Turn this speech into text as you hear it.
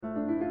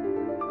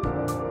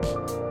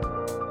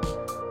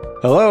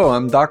Hello,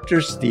 I'm Dr.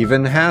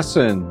 Stephen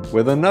Hassan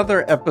with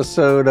another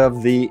episode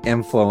of the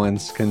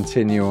Influence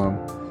Continuum.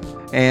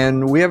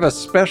 And we have a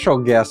special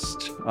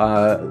guest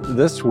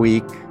this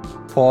week.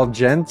 Paul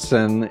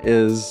Jensen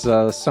is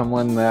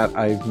someone that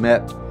I've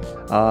met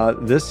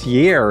this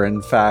year,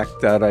 in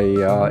fact, at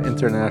a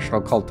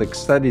International Cultic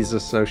Studies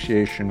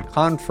Association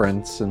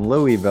conference in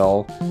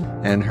Louisville,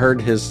 and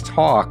heard his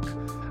talk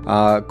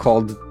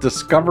called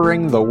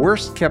Discovering the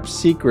Worst Kept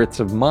Secrets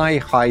of My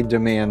High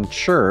Demand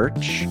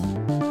Church.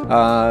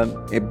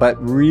 But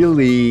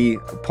really,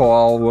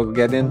 Paul, we'll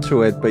get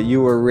into it, but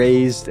you were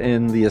raised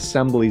in the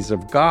Assemblies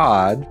of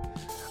God.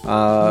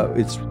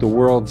 It's the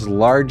world's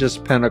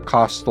largest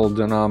Pentecostal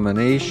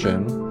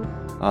denomination.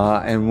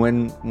 And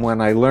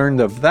when I learned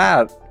of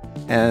that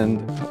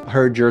and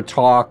heard your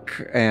talk,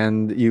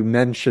 and you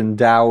mentioned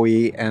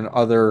Dowie and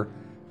other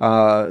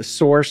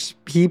source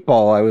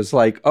people, I was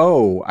like,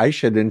 oh, I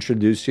should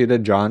introduce you to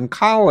John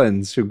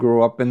Collins, who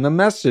grew up in the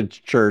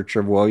Message Church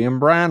of William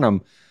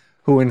Branham,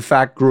 who in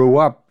fact grew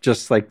up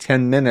just like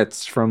 10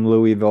 minutes from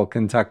Louisville,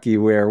 Kentucky,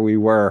 where we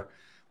were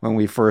when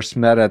we first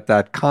met at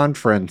that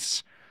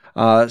conference.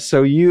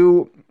 So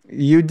you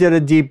did a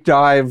deep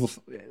dive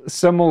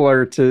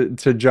similar to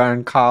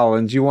John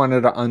Collins. You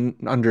wanted to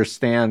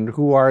understand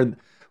what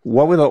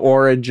were the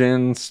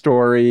origin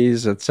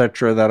stories,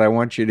 etc., that I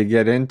want you to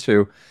get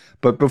into.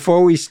 But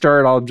before we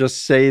start, I'll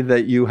just say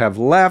that you have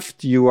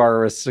left. You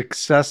are a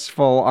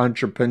successful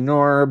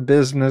entrepreneur,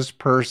 business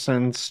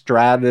person,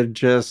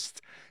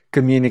 strategist,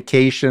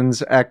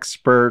 communications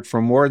expert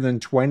for more than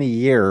 20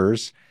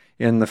 years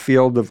in the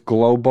field of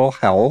global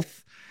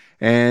health.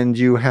 And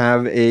you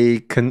have a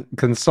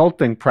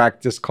consulting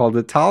practice called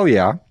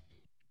Italia,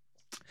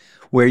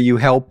 where you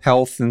help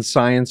health and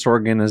science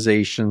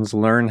organizations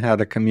learn how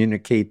to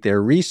communicate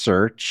their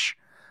research.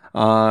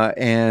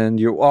 And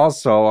you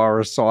also are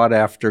a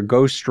sought-after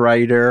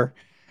ghostwriter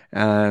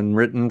and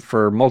written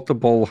for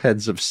multiple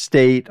heads of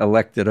state,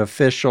 elected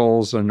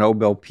officials, a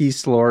Nobel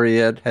Peace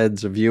Laureate,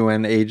 heads of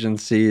UN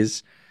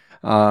agencies,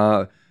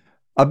 a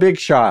big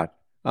shot.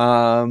 So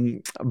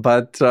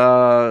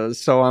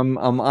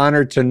I'm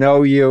honored to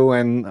know you,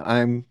 and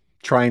I'm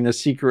trying to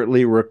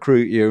secretly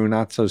recruit you,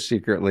 not so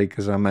secretly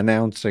because I'm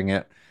announcing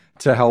it,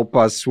 to help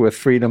us with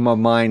freedom of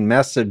mind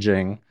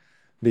messaging,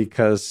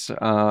 because,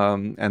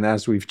 and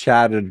as we've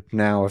chatted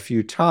now a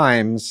few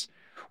times,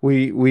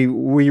 we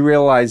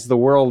realize the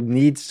world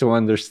needs to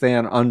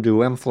understand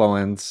undue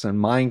influence and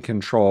mind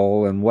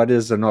control, and what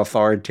is an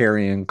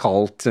authoritarian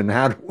cult, and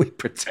how do we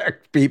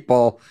protect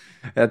people,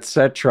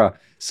 etc.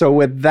 So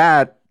with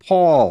that,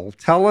 Paul,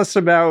 tell us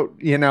about,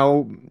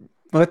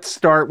 let's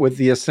start with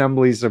the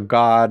Assemblies of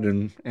God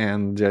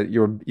and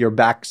your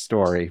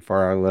backstory for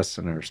our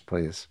listeners,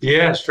 please.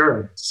 Yeah,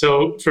 sure.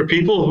 So for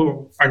people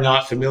who are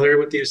not familiar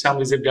with the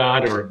Assemblies of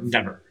God or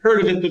never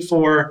heard of it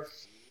before,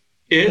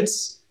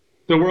 it's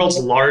the world's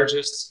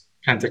largest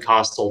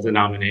Pentecostal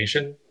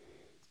denomination.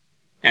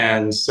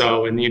 And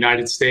so in the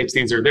United States,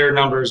 these are their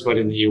numbers, but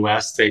in the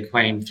US, they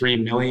claim 3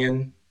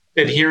 million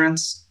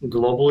adherents.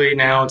 Globally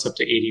now, it's up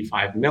to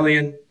 85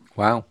 million.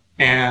 Wow.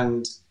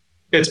 And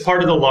it's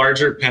part of the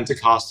larger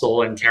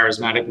Pentecostal and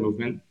charismatic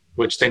movement,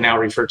 which they now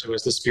refer to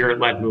as the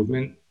Spirit-led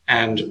movement,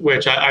 and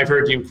which I've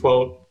heard you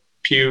quote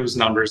Pew's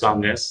numbers on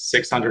this,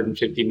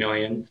 650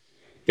 million,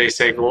 they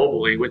say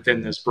globally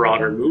within this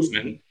broader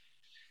movement.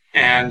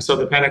 And so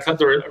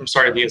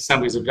the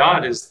Assemblies of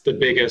God is the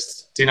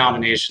biggest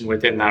denomination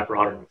within that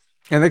broader movement.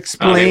 And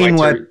explain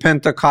what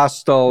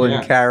Pentecostal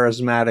and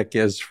charismatic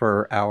is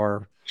for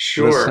our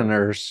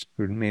listeners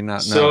who may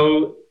not know.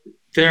 So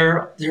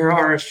there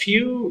are a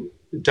few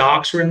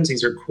doctrines,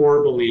 these are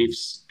core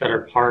beliefs that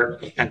are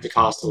part of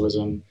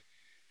Pentecostalism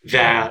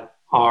that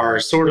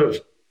are sort of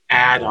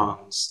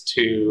add-ons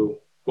to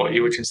what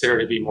you would consider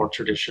to be more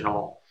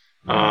traditional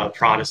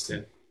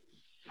Protestant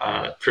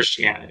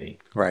Christianity.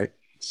 Right.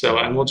 So,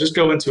 and we'll just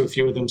go into a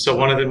few of them. So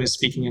one of them is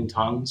speaking in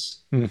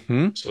tongues.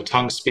 Mm-hmm. So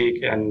tongue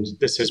speak, and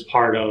this is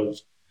part of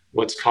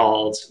what's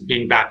called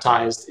being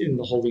baptized in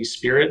the Holy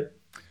Spirit.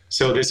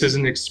 So this is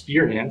an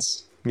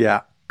experience.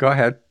 Yeah, go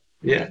ahead.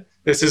 Yeah,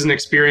 this is an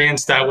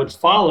experience that would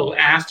follow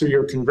after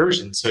your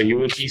conversion. So you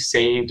would be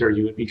saved or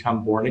you would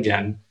become born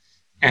again.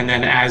 And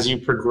then as you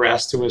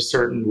progress to a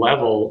certain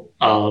level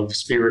of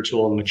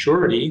spiritual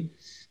maturity,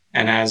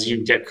 and as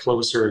you get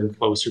closer and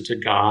closer to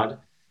God,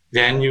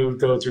 then you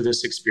go through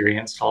this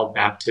experience called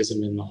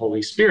baptism in the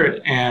Holy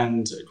Spirit.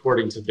 And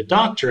according to the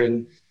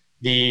doctrine,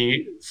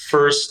 the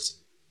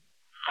first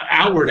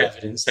outward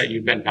evidence that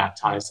you've been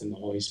baptized in the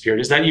Holy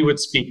Spirit is that you would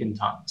speak in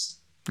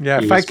tongues.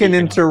 Yeah, if I can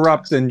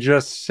interrupt and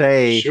just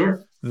say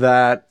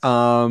that,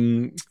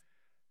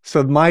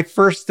 so my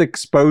first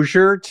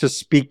exposure to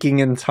speaking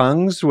in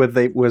tongues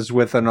was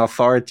with an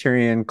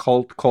authoritarian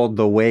cult called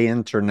the Way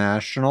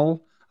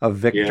International of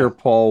Victor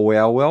Paul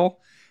Whale.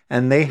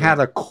 And they had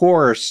a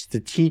course to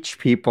teach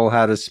people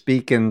how to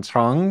speak in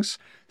tongues.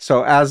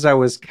 So as I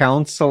was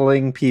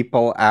counseling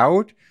people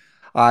out,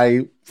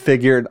 I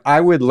figured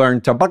I would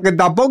learn to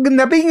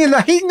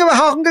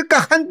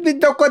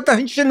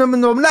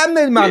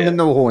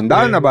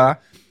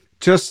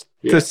just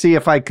to see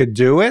if I could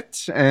do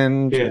it.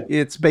 And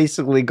it's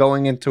basically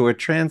going into a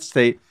trance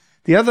state.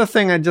 The other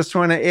thing I just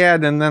want to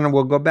add, and then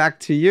we'll go back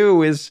to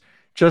you, is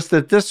just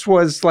that this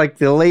was like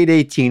the late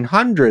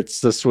 1800s,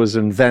 this was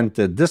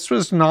invented. This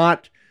was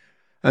not,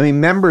 I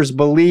mean, members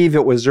believe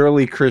it was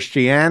early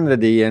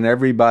Christianity and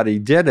everybody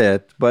did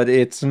it, but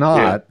it's not.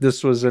 Yeah.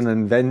 This was an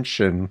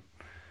invention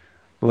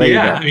later.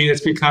 Yeah, I mean,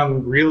 it's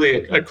become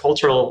really a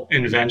cultural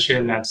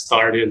invention that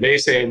started, they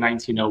say, in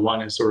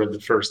 1901 is sort of the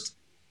first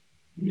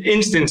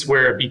instance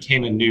where it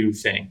became a new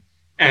thing.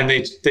 And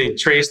they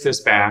trace this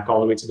back all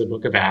the way to the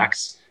book of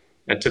Acts,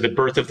 to the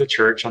birth of the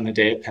church on the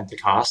day of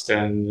Pentecost.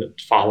 And the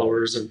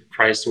followers of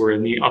Christ were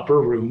in the upper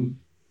room,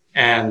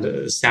 and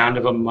the sound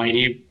of a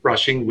mighty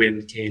rushing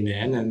wind came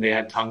in, and they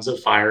had tongues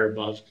of fire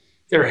above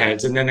their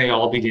heads. And then they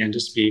all began to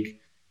speak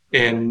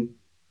in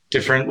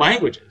different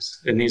languages,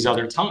 in these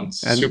other tongues,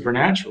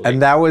 supernaturally.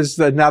 And that was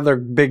another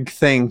big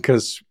thing,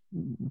 because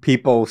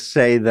people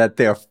say that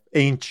they're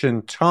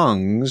ancient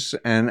tongues,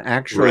 and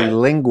actually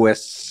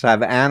linguists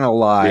have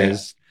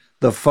analyzed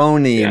the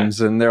phonemes,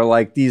 and they're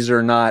like, these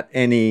are not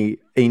any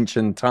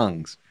ancient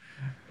tongues.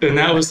 And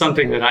that was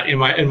something that in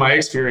my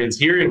experience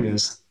hearing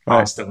this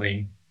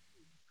constantly,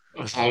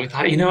 I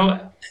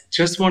thought,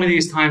 just one of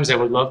these times I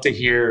would love to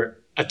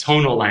hear a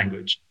tonal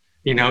language.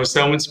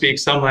 Someone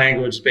speaks some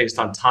language based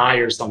on Thai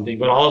or something,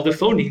 but all of the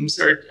phonemes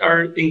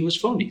are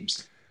English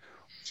phonemes.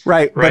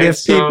 Right. But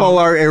if people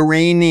are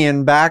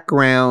Iranian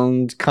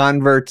background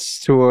converts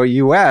to a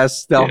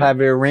U.S., they'll have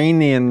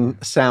Iranian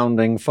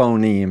sounding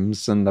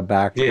phonemes in the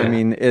back. I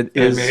mean, it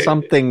is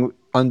something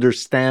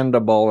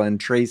understandable and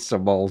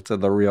traceable to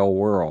the real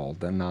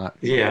world, and not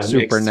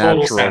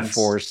supernatural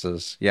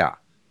forces. Yeah.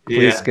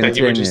 Please continue. That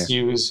you would just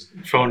use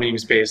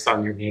phonemes based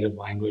on your native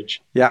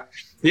language. Yeah.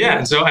 Yeah.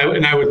 And so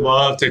I would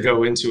love to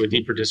go into a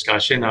deeper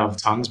discussion of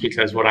tongues,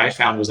 because what I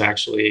found was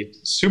actually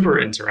super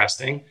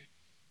interesting.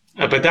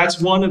 But that's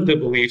one of the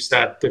beliefs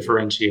that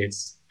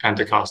differentiates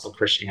Pentecostal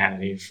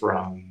Christianity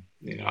from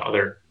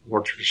other more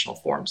traditional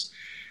forms.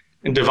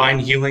 And divine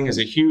healing is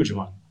a huge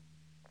one.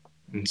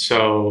 And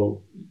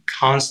so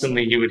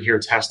constantly you would hear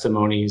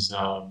testimonies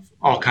of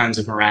all kinds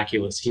of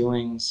miraculous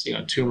healings,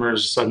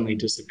 tumors suddenly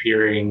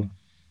disappearing,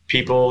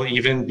 people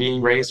even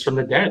being raised from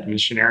the dead.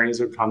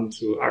 Missionaries would come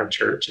to our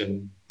church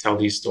and tell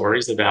these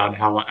stories about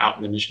how out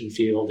in the mission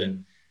field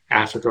in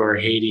Africa or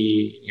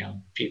Haiti,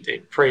 they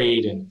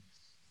prayed and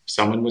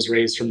someone was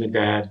raised from the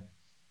dead.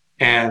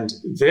 And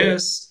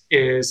this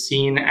is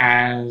seen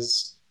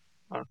as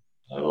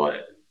the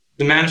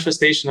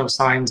manifestation of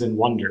signs and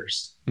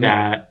wonders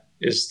that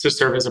is to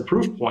serve as a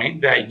proof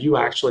point that you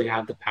actually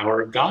have the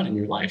power of God in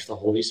your life. The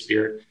Holy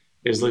Spirit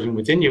is living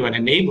within you and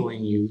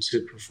enabling you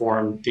to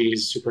perform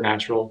these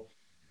supernatural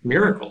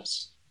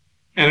miracles.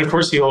 And of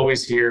course, you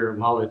always hear,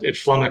 well, it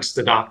flummoxed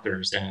the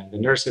doctors and the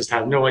nurses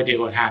have no idea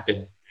what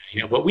happened.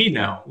 But we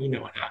know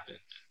what happened.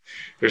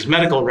 There's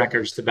medical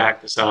records to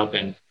back this up,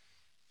 and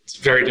it's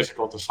very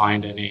difficult to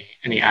find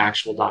any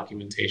actual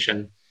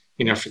documentation,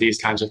 for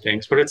these kinds of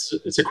things. But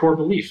it's a core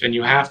belief, and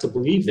you have to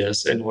believe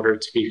this in order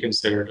to be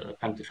considered a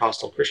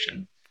Pentecostal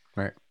Christian.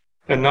 Right.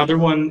 Another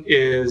one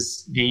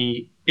is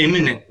the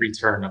imminent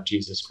return of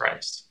Jesus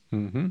Christ.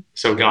 Mm-hmm.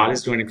 So God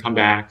is going to come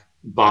back,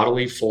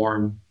 bodily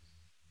form.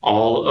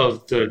 All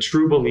of the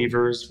true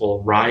believers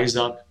will rise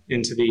up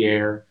into the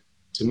air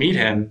to meet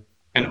him.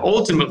 And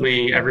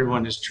ultimately,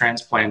 everyone is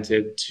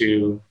transplanted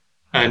to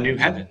a new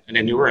heaven and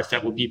a new earth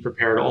that will be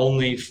prepared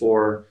only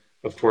for,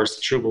 of course,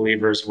 the true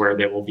believers, where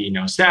there will be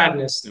no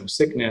sadness, no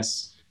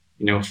sickness,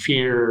 no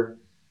fear,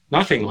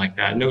 nothing like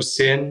that. No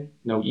sin,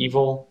 no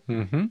evil.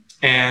 Mm-hmm.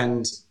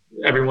 And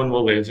everyone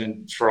will live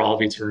for all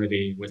of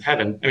eternity with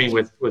heaven. I mean,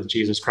 with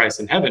Jesus Christ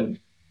in heaven.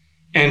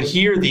 And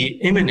here the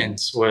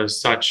imminence was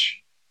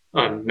such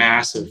a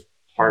massive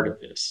part of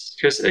this,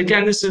 because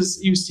again,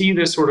 you see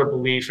this sort of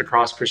belief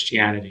across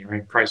Christianity,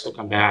 right? Christ will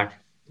come back,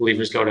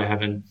 believers go to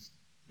heaven,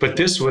 but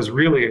this was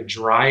really a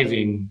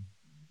driving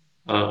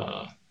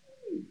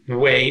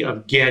way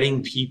of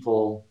getting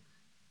people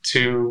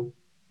to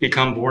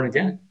become born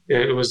again.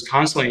 It was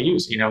constantly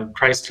used.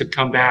 Christ could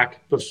come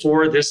back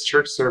before this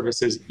church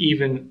service is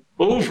even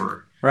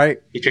over.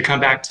 Right. He could come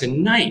back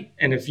tonight,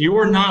 and if you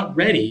are not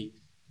ready,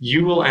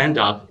 you will end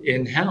up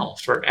in hell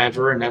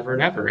forever and ever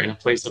and ever, in a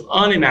place of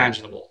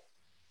unimaginable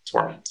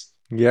torment.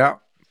 Yeah.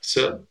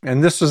 So,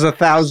 and this was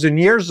 1,000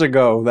 years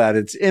ago that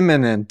it's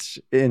imminent.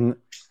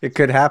 It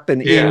could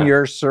happen in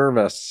your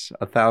service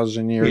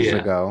 1,000 years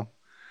ago.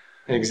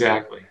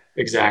 Exactly.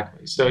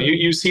 So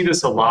you see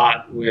this a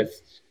lot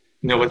with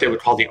what they would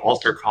call the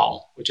altar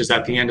call, which is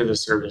at the end of the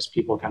service,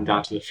 people come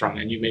down to the front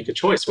and you make a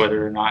choice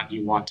whether or not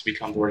you want to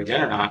become born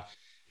again or not.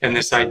 And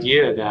this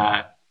idea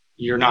that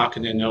you're not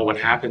going to know what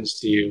happens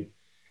to you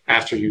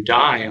after you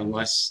die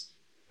unless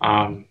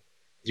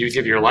you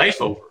give your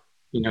life over.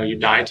 You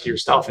die to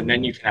yourself, and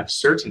then you can have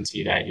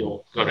certainty that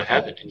you'll go to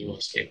heaven and you'll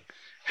escape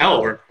hell,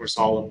 where, of course,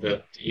 all of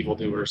the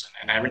evildoers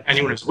and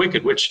anyone who's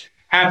wicked, which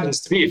happens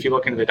to be, if you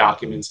look into the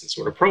documents and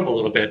sort of probe a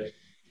little bit,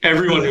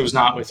 everyone who's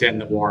not within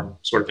the warm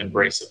sort of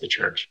embrace of the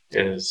church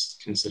is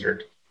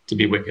considered to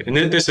be wicked. And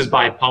this is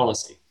by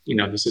policy.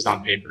 This is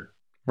on paper.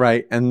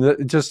 Right.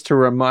 And just to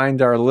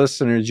remind our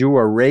listeners, you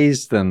were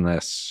raised in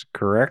this,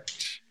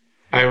 correct?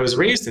 I was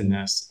raised in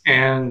this.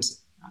 And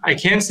I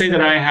can't say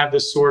that I have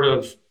this sort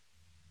of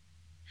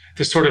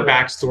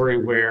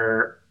backstory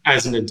where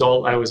as an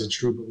adult, I was a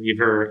true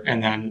believer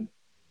and then,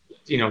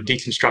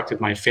 deconstructed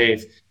my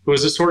faith. It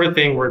was the sort of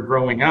thing where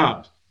growing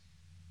up,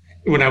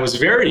 when I was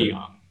very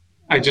young,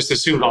 I just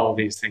assumed all of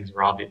these things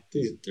were obvious.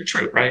 They're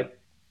true, right?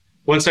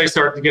 Once I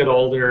started to get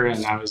older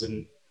and I was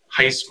in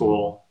high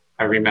school,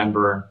 I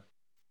remember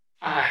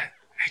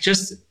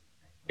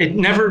it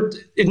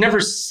never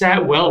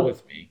sat well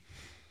with me.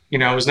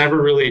 I was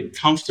never really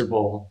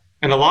comfortable.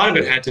 And a lot of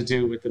it had to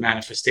do with the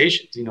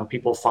manifestations,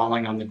 people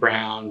falling on the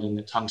ground and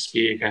the tongue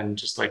speak and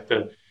just like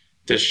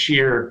the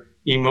sheer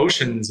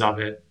emotions of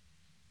it.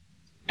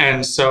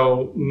 And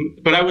so,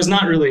 but I was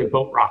not really a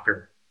boat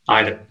rocker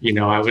either.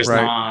 I was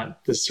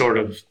not the sort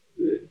of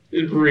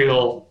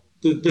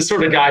the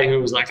sort of guy who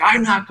was like,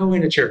 I'm not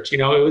going to church.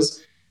 It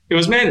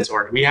was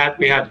mandatory. We had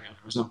to go. There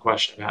was no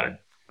question about it.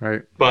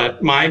 Right.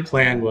 But my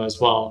plan was,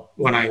 well,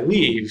 when I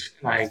leave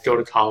and I go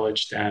to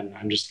college, then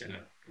I'm just going to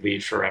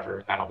leave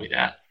forever. That'll be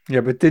that.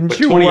 Yeah, but didn't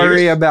you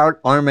worry about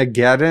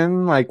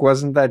Armageddon? Like,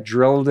 wasn't that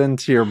drilled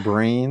into your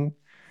brain?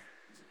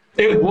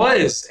 It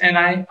was. And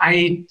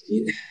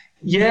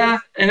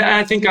and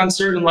I think on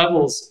certain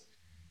levels,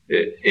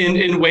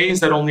 in ways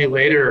that only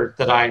later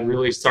that I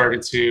really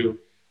started to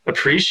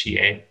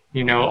appreciate,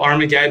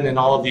 Armageddon and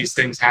all of these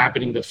things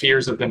happening, the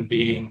fears of them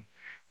being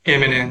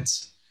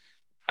imminent.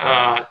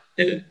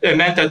 It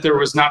meant that there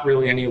was not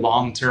really any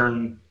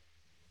long-term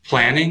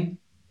planning,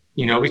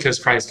 because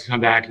Christ could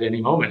come back at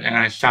any moment. And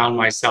I found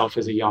myself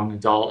as a young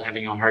adult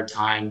having a hard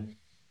time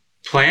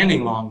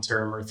planning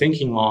long-term or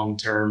thinking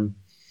long-term.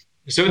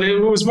 So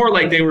it was more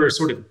like they were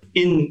sort of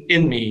in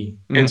me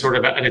and sort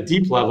of at a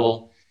deep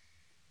level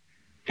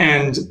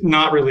and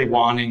not really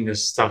wanting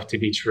this stuff to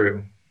be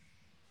true,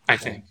 I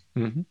think.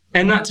 Mm-hmm.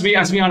 And not to be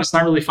honest,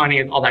 not really finding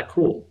it all that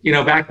cool.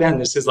 Back then,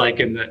 this is like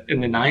in the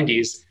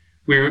 90s,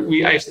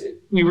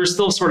 we were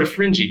still sort of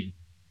fringy.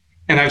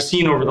 And I've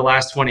seen over the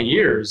last 20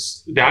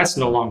 years, that's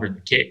no longer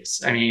the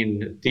case. I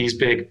mean, these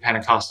big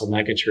Pentecostal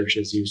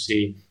megachurches, you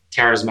see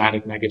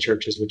charismatic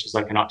megachurches, which is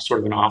like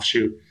sort of an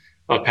offshoot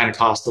of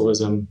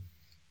Pentecostalism,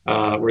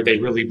 where they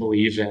really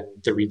believe in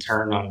the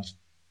return of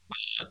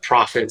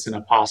prophets and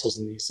apostles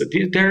and these. So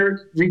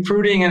they're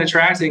recruiting and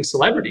attracting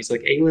celebrities,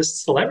 like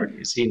A-list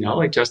celebrities,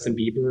 like Justin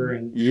Bieber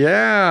and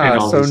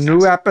so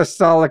New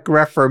Apostolic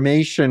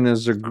Reformation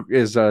is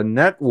a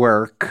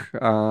network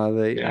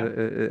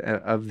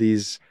of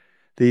these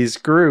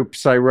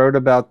groups. I wrote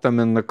about them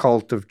in The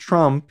Cult of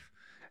Trump,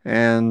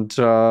 and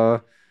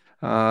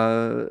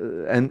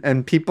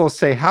people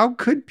say, how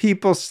could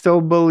people still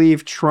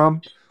believe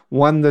Trump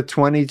won the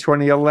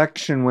 2020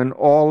 election when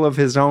all of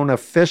his own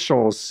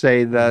officials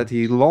say that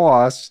he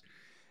lost?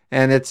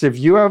 And it's, if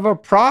you have a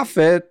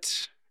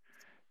prophet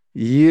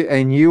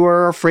and you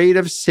are afraid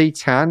of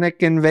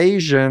satanic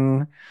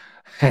invasion,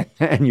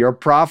 and your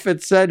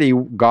prophet said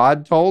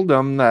God told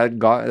him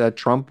that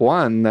Trump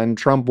won, then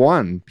Trump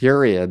won,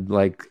 period.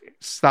 Like,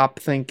 stop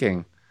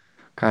thinking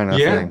kind of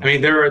thing. I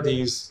mean, there are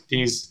these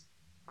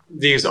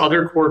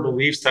other core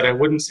beliefs that I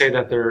wouldn't say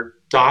that they're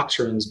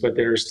doctrines, but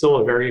they're still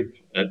a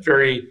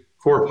very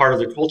core part of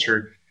the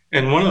culture.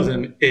 And one of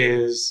them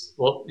is,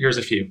 well, here's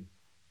a few.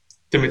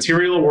 The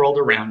material world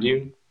around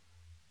you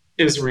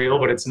is real,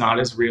 but it's not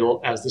as real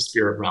as the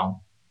spirit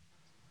realm.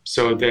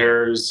 So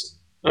there's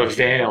a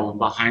veil, and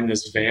behind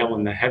this veil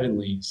in the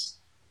heavenlies,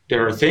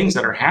 there are things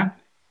that are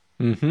happening.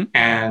 Mm-hmm.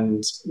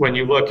 And when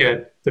you look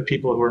at the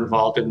people who are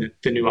involved in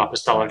the New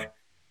Apostolic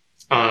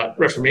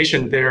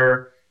Reformation,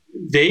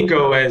 they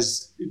go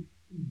as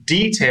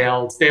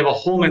detailed. They have a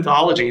whole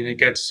mythology, and it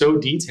gets so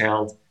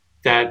detailed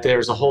that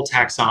there's a whole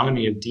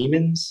taxonomy of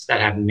demons that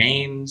have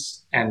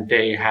names, and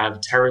they have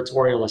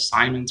territorial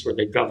assignments where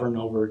they govern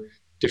over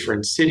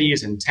different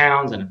cities and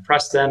towns and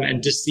oppress them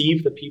and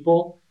deceive the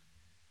people,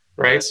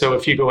 right? So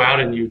if you go out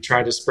and you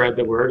try to spread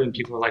the word and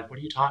people are like, what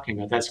are you talking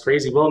about? That's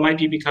crazy. Well, it might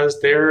be because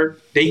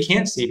they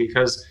can't see,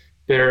 because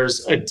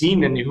there's a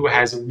demon who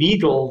has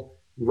legal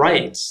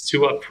rights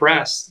to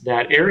oppress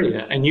that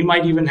area. And you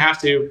might even have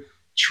to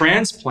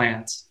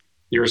transplant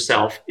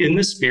yourself in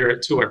the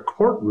spirit to a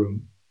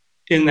courtroom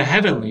in the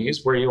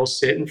heavenlies, where you'll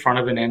sit in front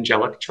of an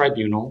angelic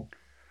tribunal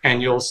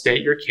and you'll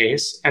state your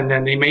case. And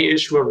then they may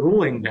issue a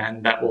ruling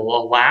then that will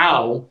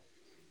allow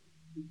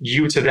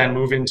you to then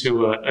move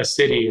into a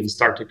city and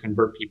start to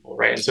convert people,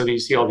 right? And so you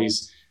see all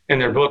these in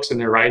their books and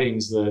their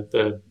writings,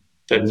 the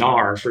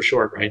NAR for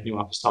short, right? New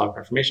Apostolic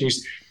Reformation.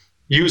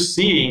 You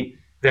see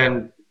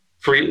them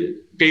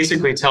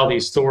basically tell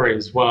these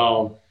stories.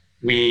 Well,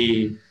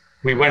 we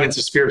went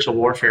into spiritual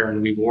warfare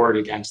and we warred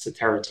against the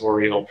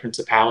territorial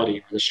principality,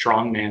 or the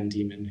strongman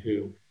demon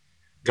who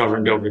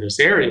governed over this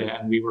area,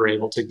 and we were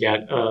able to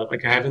get a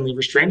heavenly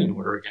restraining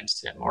order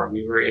against him, or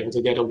we were able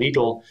to get a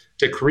legal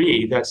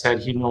decree that said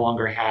he no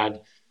longer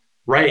had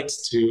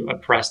rights to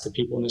oppress the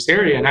people in this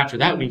area. And after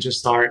that, we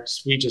just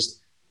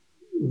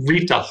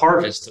reaped a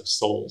harvest of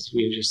souls.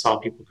 We just saw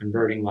people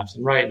converting left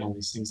and right, and all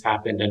these things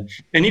happened.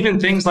 And even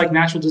things like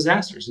natural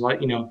disasters,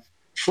 like,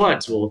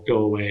 floods will go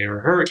away, or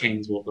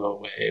hurricanes will go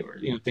away, or,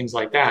 things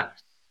like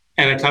that.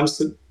 And it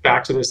comes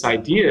back to this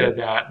idea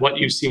that what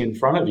you see in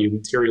front of you,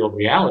 material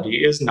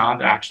reality, is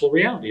not actual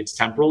reality. It's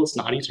temporal, it's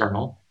not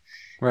eternal.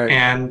 Right.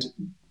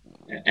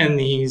 And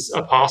these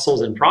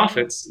apostles and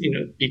prophets,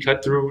 because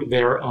through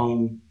their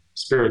own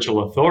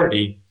spiritual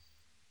authority,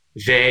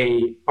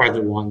 they are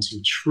the ones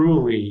who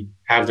truly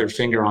have their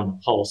finger on the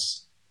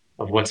pulse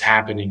of what's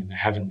happening in the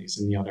heavenlies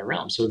and the other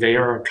realms. So they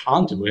are a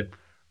conduit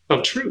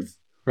of truth.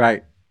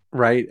 Right.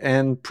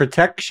 And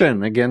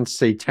protection against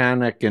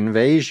satanic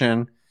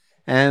invasion.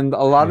 And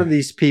a lot of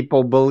these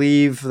people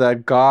believe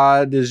that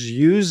God is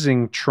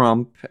using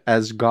Trump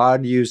as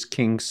God used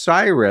King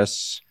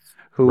Cyrus,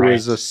 who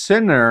is a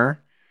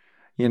sinner.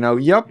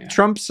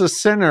 Trump's a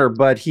sinner,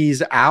 but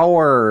he's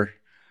our,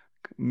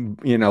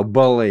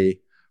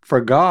 bully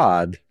for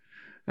God.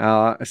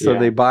 So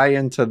they buy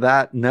into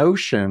that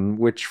notion,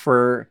 which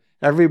for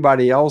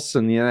everybody else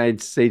in the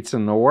United States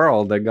and the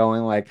world, they're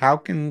going like, how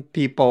can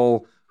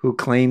people who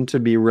claim to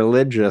be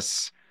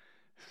religious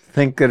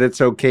think that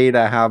it's okay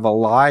to have a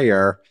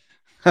liar,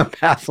 a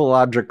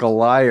pathological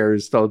liar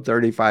who's told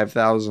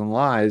 35,000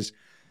 lies,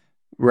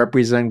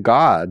 represent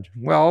God?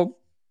 Well,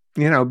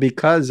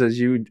 because as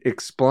you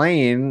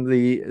explain,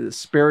 the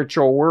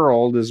spiritual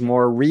world is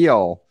more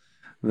real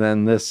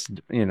than this,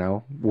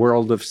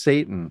 world of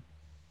Satan.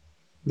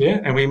 Yeah,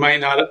 and we might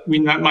not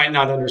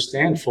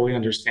fully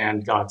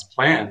understand God's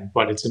plan,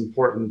 but it's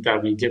important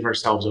that we give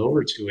ourselves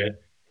over to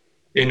it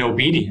in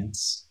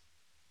obedience.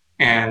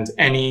 And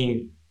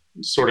any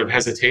sort of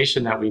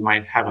hesitation that we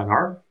might have on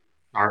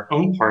our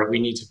own part, we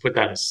need to put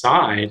that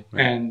aside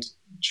and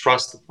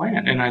trust the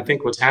plan. And I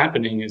think what's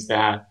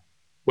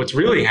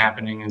really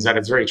happening is that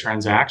it's very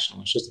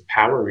transactional. It's just a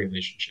power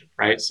relationship,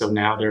 right? So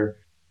now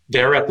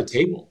they're at the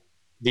table.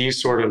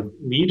 These sort of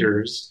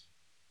leaders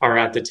are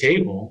at the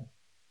table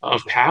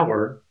of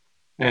power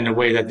in a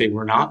way that they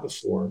were not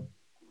before.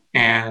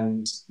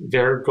 And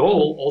their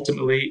goal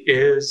ultimately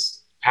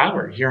is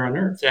power here on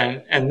earth.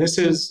 And this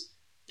is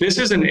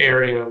an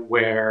area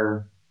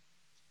where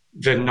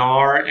the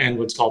NAR and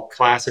what's called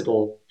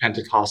classical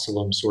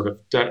Pentecostalism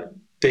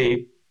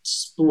they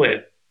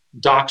split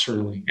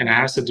doctrinally, and it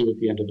has to do with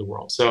the end of the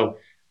world. So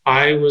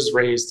I was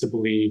raised to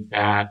believe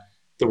that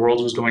the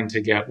world was going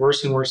to get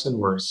worse and worse and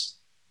worse.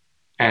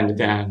 And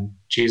then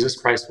Jesus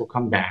Christ will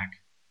come back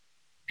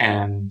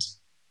and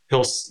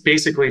he'll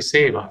basically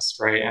save us,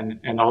 right?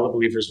 And all the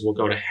believers will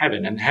go to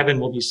heaven, and heaven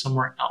will be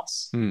somewhere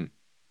else.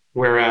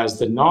 Whereas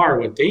the NAR,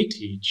 what they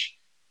teach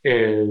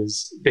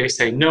is they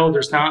say, no,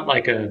 there's not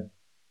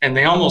and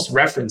they almost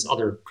reference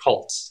other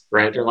cults,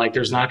 right? They're like,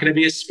 there's not going to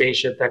be a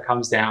spaceship that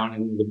comes down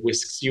and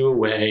whisks you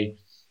away.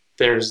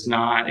 There's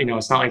not,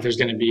 it's not like there's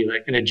going to be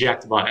like an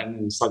eject button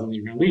and suddenly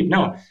you're going to leave.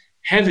 No,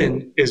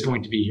 heaven is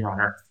going to be here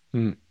on earth.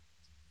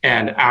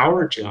 And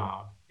our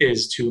job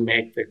is to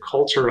make the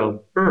culture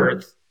of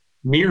earth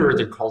mirror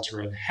the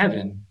culture of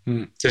heaven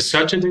to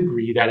such a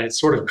degree that it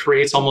sort of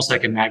creates almost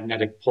like a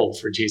magnetic pull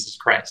for Jesus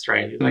Christ,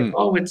 right? Like,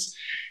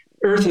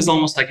 earth is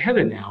almost like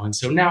heaven now. And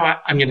so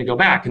now I'm going to go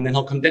back, and then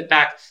he'll come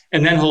back,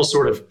 and then he'll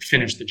sort of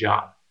finish the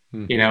job.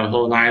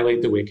 He'll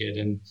annihilate the wicked,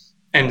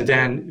 and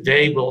then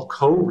they will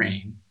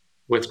co-reign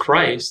with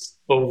Christ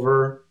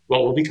over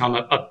what will become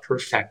a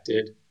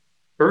perfected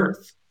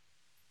earth.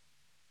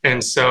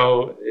 And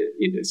so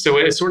it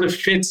sort of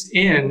fits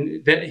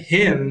in that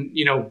him,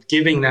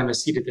 giving them a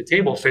seat at the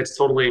table fits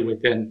totally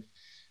within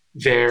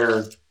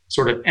their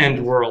sort of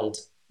end world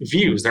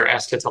views, their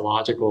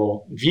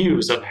eschatological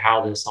views of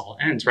how this all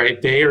ends,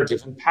 right? They are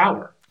given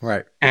power.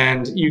 Right.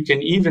 And you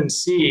can even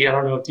see, I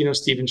don't know if you know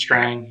Stephen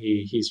Strang,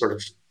 he sort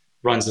of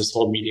runs this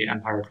whole media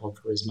empire called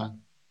Charisma.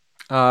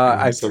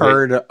 I've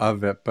heard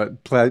of it,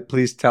 but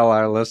please tell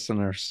our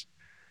listeners.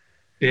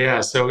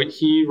 Yeah, so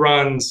he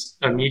runs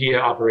a media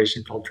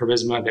operation called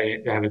Charisma.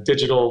 They have a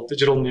digital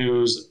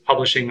news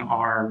publishing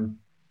arm.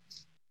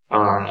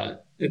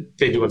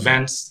 They do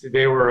events.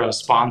 They were a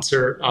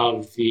sponsor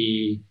of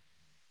the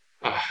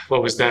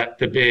what was that?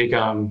 The big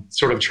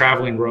sort of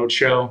traveling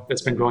roadshow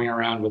that's been going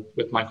around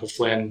with Michael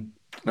Flynn.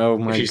 Oh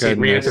my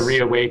goodness! The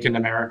Reawaken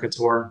America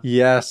tour.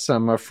 Yes,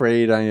 I'm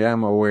afraid I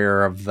am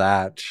aware of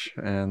that.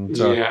 And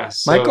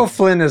Michael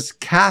Flynn is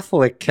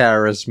Catholic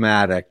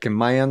charismatic, and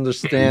my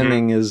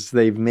understanding is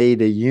they've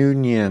made a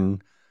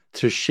union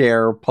to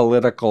share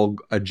political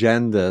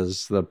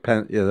agendas. The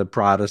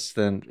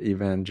Protestant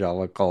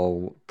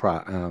evangelical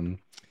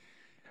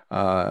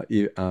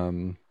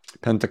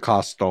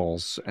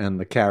Pentecostals and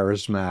the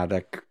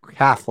charismatic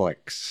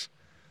Catholics.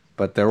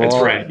 But they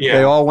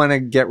all want to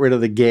get rid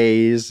of the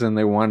gays, and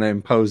they want to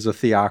impose a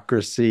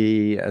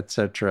theocracy,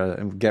 etc.,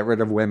 and get rid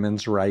of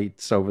women's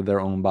rights over their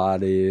own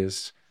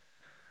bodies.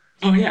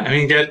 Oh yeah, I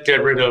mean, get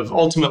rid of.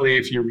 Ultimately,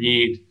 if you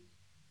read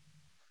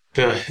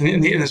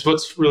and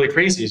what's really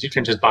crazy is you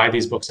can just buy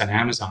these books on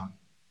Amazon.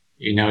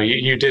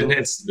 You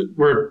didn't,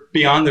 we're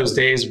beyond those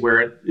days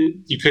where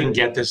you couldn't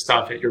get this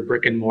stuff at your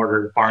brick and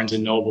mortar Barnes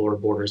and Noble or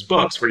Borders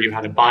Books, where you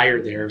had a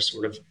buyer there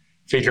sort of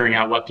figuring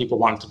out what people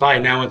wanted to buy.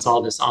 Now it's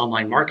all this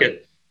online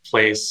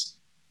marketplace.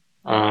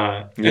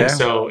 And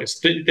so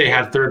they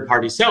have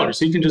third-party sellers.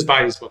 So you can just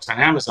buy these books on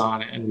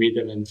Amazon and read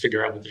them and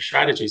figure out what their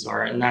strategies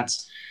are. And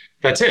that's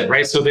it,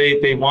 right? So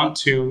they want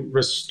to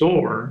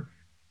restore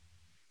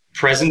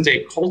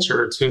present-day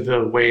culture to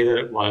the way that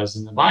it was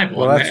in the Bible.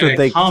 Well, that's what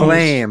they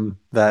claim,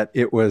 that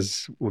it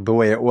was the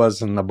way it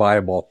was in the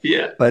Bible.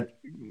 Yeah. But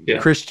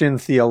Christian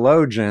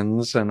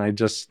theologians, and I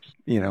just,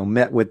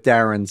 met with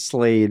Darren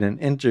Slade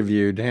and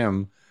interviewed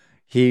him,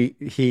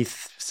 he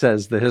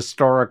says the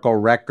historical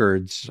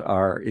records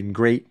are in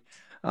great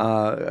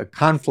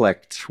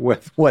conflict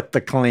with what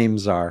the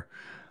claims are.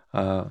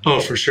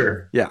 For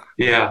sure.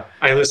 Yeah.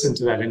 I listened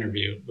to that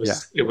interview.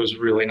 It was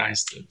really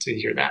nice to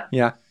hear that.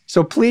 Yeah.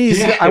 So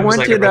please, I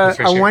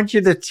want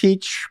you to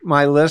teach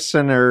my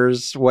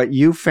listeners what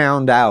you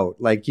found out.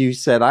 Like you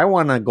said, I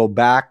want to go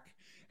back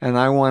and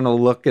I want to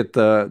look at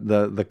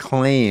the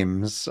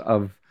claims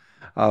of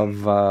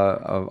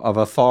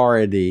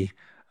authority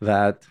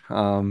that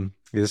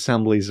the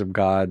Assemblies of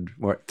God.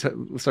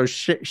 So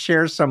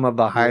share some of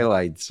the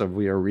highlights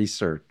of your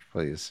research,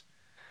 please.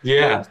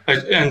 Yeah,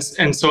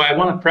 and so I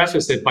want to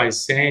preface it by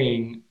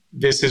saying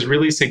this is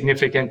really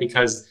significant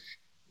because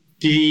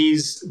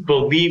these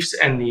beliefs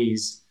and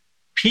these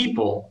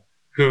people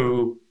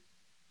who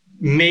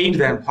made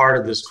them part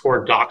of this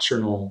core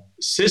doctrinal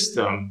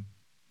system,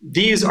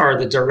 these are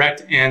the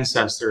direct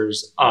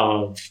ancestors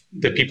of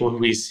the people who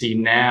we see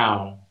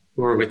now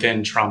who are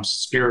within Trump's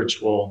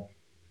spiritual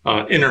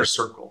inner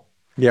circle.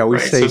 Yeah, we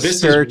say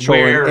spiritual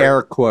in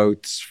air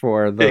quotes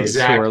for those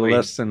who are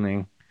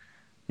listening.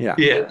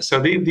 Yeah.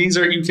 So these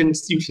are, you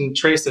can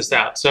trace this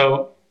out.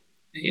 So,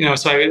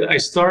 I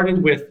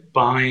started with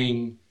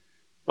buying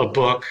a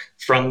book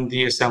from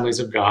the Assemblies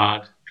of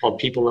God called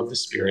People of the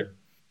Spirit.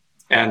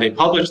 And they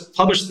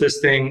published this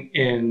thing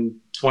in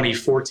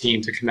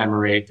 2014 to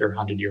commemorate their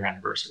 100-year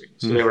anniversary.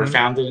 So they were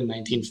founded in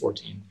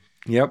 1914.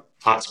 Yep.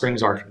 Hot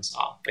Springs,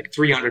 Arkansas, like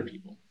 300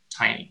 people,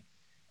 tiny.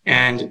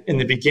 And in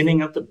the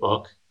beginning of the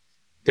book,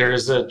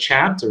 there's a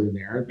chapter in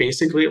there.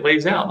 Basically, it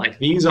lays out, like,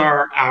 these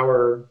are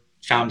our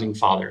founding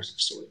fathers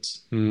of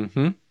sorts.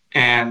 Mm-hmm.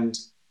 And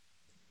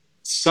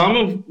some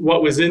of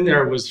what was in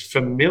there was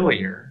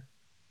familiar,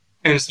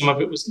 and some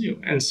of it was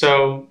new. And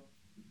so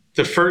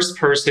the first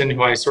person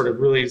who I sort of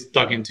really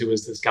dug into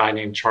is this guy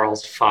named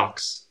Charles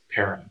Fox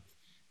Parham.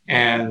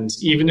 And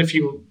even if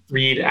you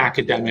read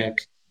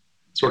academic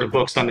sort of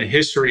books on the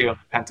history of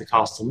the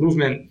Pentecostal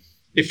movement,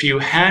 if you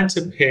had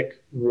to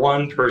pick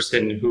one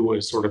person who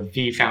was sort of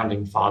the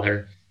founding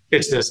father,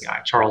 it's this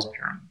guy, Charles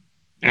Parham.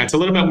 And it's a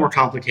little bit more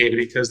complicated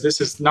because this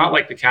is not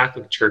like the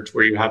Catholic Church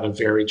where you have a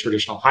very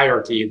traditional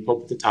hierarchy,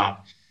 Pope at the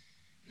top.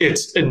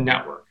 It's a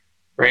network,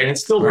 right? And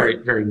it's still very,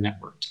 very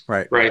networked,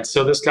 right?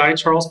 So this guy,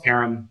 Charles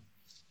Parham,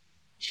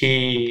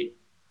 he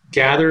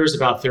gathers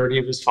about 30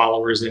 of his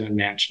followers in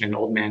an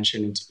old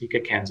mansion in Topeka,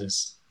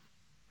 Kansas,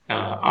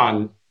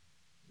 on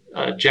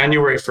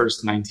January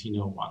 1st,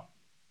 1901.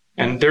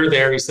 And they're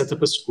there. He sets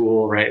up a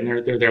school, right? And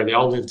they're there. They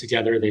all live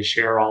together. They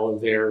share all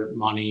of their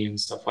money and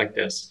stuff like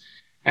this.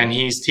 And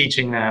he's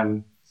teaching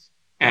them,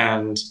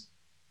 and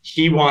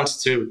he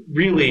wants to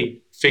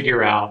really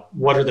figure out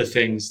what are the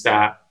things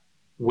that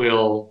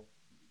will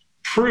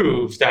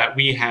prove that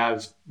we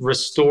have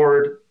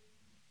restored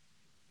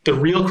the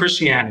real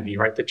Christianity,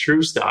 right? The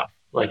true stuff,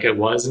 like it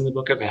was in the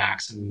book of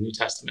Acts and the New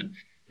Testament,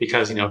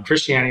 because,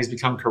 Christianity has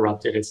become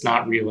corrupted. It's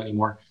not real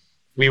anymore.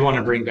 We want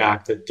to bring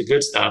back the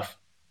good stuff.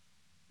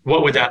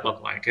 What would that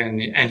look like?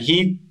 And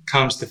he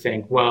comes to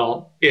think,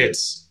 well,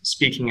 it's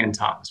speaking in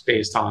tongues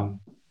based on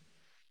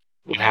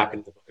what happened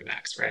in the book of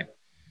Acts, right?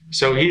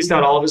 So he's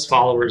got all of his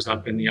followers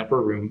up in the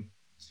upper room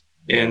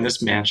in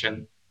this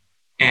mansion,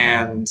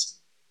 and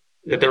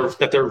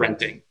that they're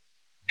renting.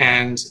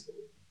 And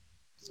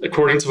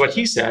according to what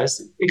he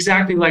says,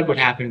 exactly like what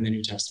happened in the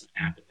New Testament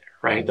happened there,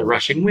 right? The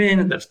rushing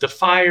wind, the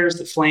fires,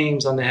 the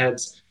flames on the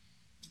heads.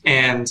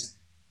 And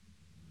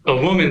a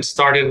woman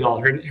started it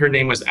all. Her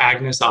name was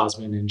Agnes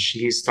Osmond, and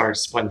she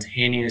starts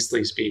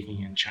spontaneously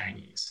speaking in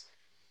Chinese.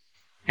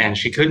 And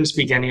she couldn't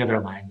speak any other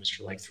language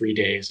for like 3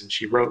 days, and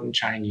she wrote in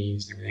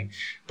Chinese and everything.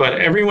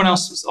 But everyone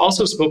else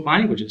also spoke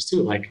languages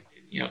too, like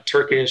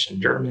Turkish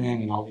and German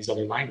and all these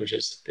other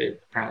languages they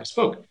apparently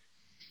spoke.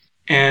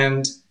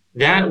 And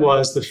that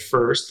was the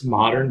first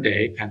modern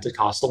day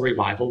Pentecostal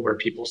revival where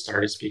people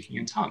started speaking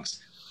in tongues.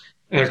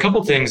 And there are a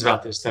couple things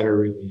about this that are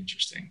really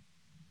interesting.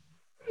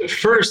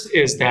 First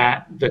is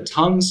that the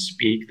tongues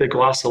speak, the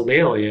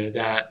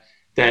glossolalia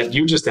that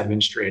you just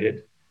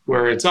demonstrated,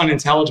 where it's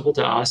unintelligible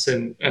to us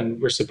and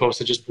we're supposed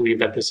to just believe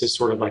that this is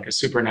sort of like a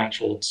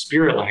supernatural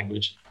spirit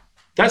language.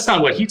 That's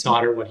not what he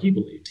taught or what he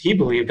believed. He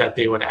believed that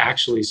they would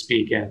actually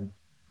speak in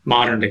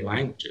modern day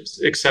languages,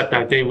 except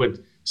that they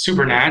would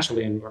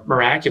supernaturally and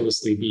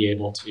miraculously be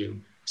able to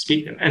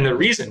speak them. And the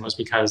reason was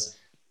because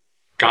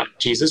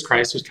Jesus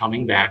Christ was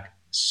coming back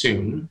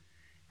soon.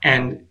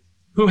 And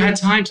who had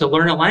time to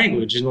learn a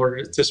language in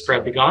order to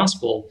spread the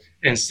gospel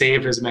and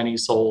save as many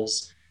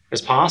souls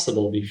as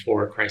possible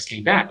before Christ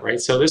came back, right?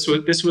 So this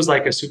was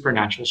like a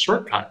supernatural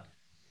shortcut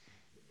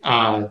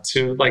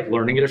to like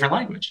learning a different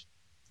language.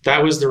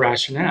 That was the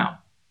rationale.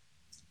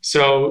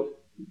 So,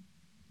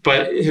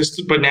 but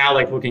now,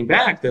 like looking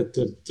back,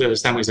 the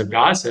Assemblies of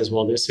God says,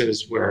 well, this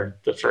is where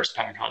the first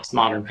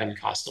modern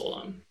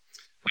Pentecostal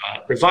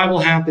revival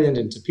happened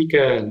in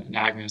Topeka, and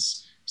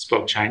Agnes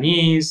spoke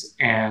Chinese,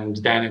 and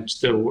then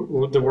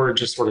the word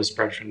just sort of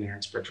spread from there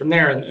and spread from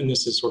there, and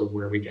this is sort of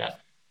where we get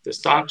this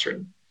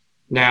doctrine.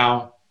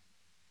 Now,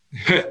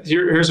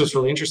 here's what's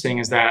really interesting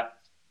is that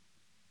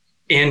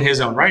in his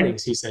own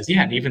writings, he says,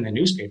 yeah, and even the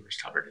newspapers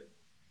covered it.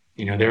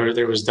 You know,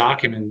 there was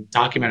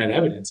documented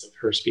evidence of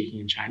her speaking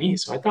in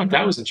Chinese. So I thought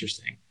that was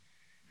interesting.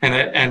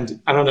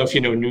 And I don't know if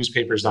you know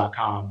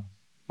newspapers.com.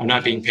 I'm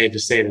not being paid to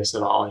say this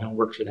at all. I don't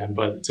work for them,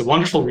 but it's a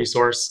wonderful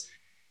resource.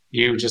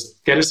 You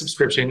just get a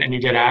subscription and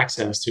you get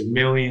access to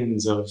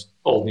millions of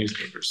old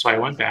newspapers. So I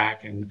went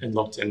back and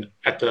looked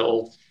at the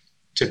old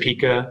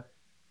Topeka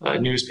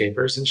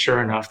newspapers, and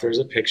sure enough, there's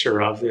a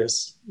picture of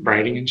this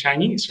writing in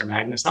Chinese from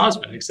Agnes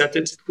Osmond, except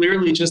it's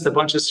clearly just a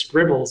bunch of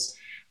scribbles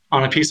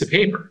on a piece of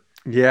paper.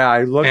 Yeah,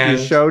 I looked. You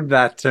showed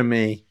that to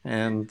me,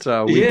 and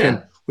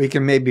we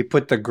can maybe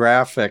put the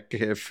graphic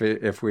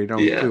if we don't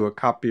do a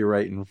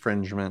copyright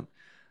infringement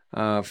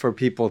for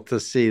people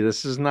to see.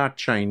 This is not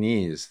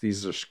Chinese;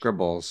 these are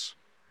scribbles.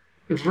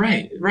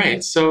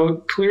 Right. So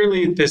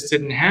clearly, this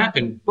didn't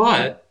happen.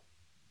 But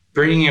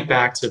bringing it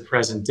back to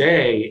present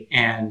day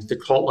and the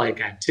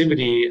cult-like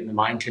activity and the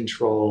mind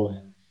control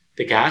and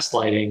the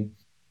gaslighting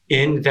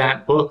in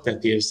that book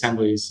that the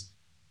Assemblies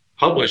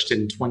published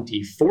in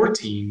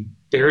 2014,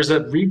 there's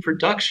a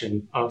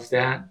reproduction of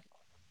that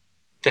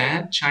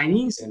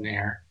Chinese in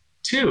there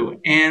too.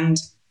 And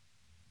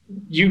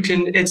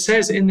it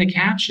says in the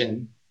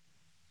caption,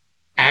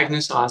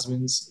 Agnes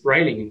Osmond's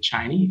writing in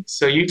Chinese.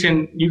 So you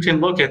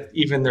can look at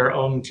even their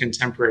own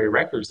contemporary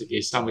records of the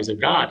Assemblies of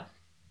God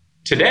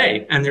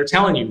today, and they're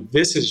telling you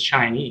this is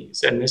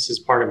Chinese and this is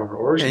part of our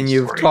origin story. And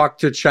you've talked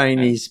to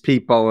Chinese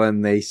people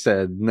and they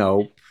said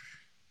no.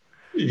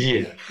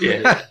 Yeah.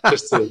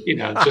 Just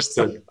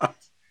to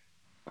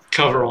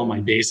cover all my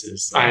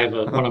bases. I have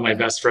one of my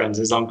best friends,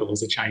 his uncle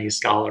is a Chinese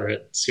scholar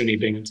at SUNY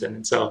Binghamton.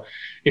 And so,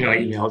 I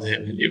emailed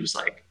him and it was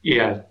like,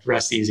 yeah,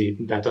 rest easy.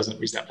 That doesn't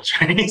resemble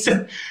Chinese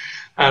at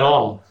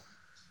all.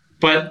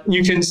 But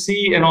you can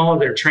see in all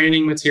of their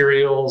training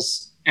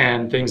materials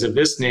and things of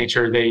this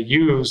nature, they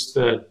use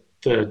the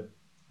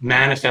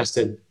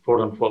manifested,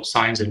 quote unquote,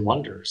 signs and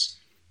wonders,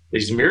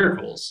 these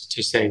miracles,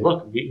 to say,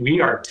 look,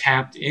 we are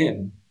tapped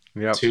in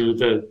to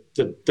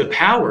the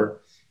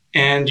power.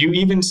 And you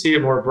even see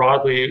it more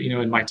broadly,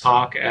 in my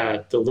talk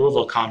at the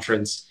Louisville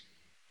conference,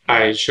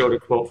 I showed a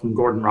quote from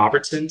Gordon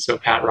Robertson, so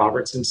Pat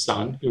Robertson's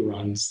son, who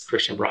runs the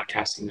Christian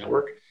Broadcasting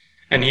Network.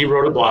 And he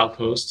wrote a blog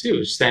post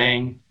too,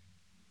 saying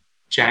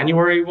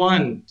January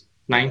 1,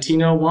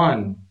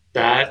 1901,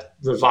 that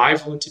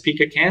revival in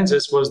Topeka,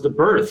 Kansas was the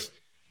birth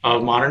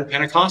of modern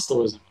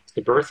Pentecostalism,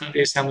 the birth of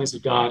the Assemblies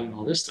of God and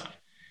all this stuff.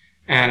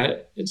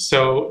 And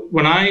so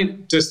when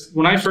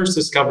I first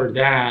discovered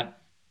that,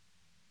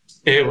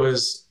 it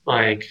was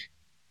like,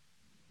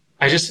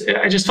 I just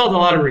felt a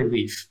lot of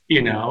relief,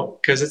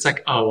 because it's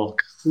like, oh, well,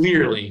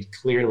 clearly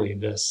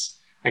this,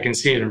 I can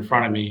see it in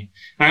front of me.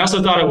 And I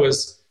also thought it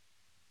was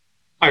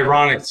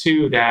ironic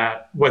too,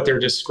 that what they're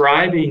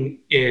describing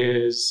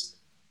is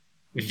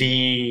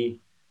the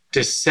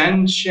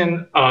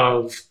descension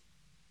of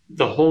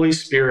the Holy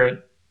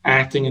Spirit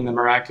acting in the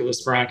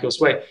miraculous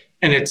way.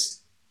 And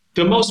it's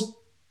the most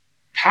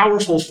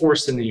powerful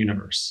force in the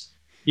universe.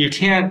 You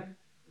can't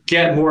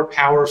get more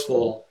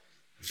powerful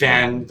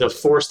than the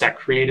force that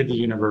created the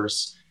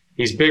universe.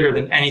 He's bigger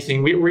than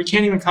anything. We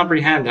can't even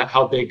comprehend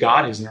how big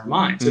God is in our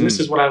minds. And this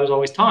is what I was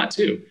always taught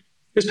too.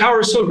 His power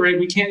is so great,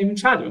 we can't even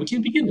fathom it. We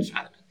can't begin to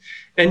fathom it.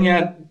 And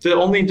yet the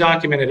only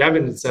documented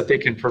evidence that they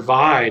can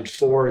provide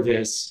for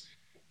this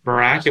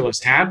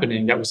miraculous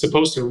happening that was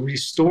supposed to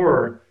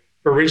restore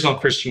original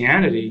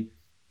Christianity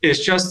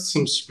is just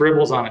some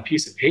scribbles on a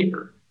piece of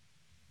paper.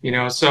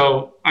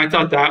 So I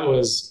thought that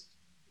was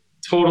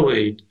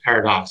totally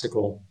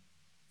paradoxical.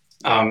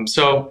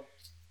 So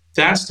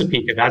that's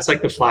Topeka. That's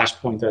like the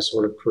flashpoint that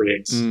sort of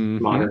creates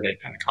modern day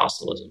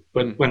Pentecostalism.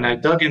 But when I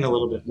dug in a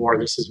little bit more,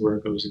 this is where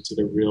it goes into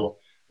the real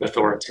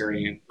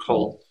authoritarian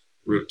cult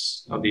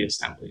roots of the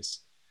Assemblies.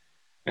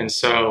 And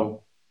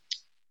so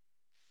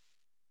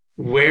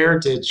where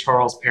did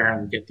Charles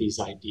Parham get these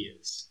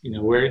ideas?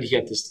 Where did he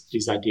get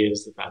these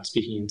ideas about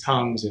speaking in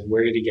tongues? And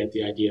where did he get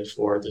the idea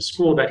for the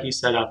school that he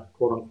set up,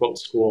 quote unquote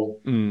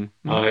school?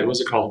 It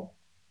was a cult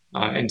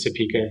in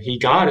Topeka. He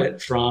got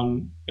it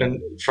from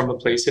a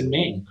place in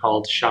Maine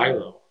called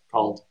Shiloh,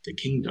 called the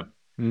Kingdom.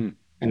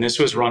 And this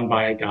was run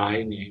by a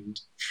guy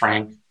named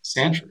Frank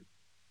Sanford.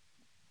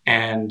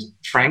 And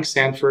Frank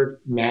Sanford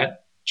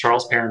met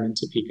Charles Parham in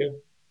Topeka,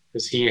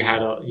 because he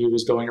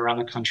was going around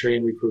the country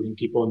and recruiting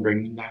people and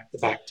bringing them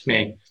back to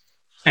Maine.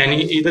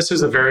 And this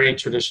is a very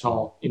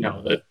traditional,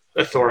 the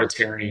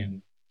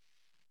authoritarian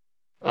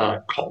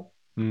cult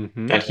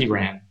that he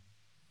ran.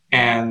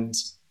 And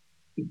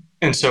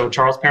so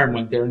Charles Parham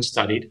went there and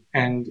studied,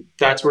 and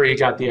that's where he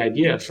got the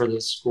idea for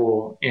this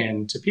school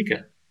in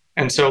Topeka.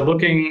 And so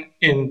looking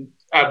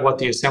at what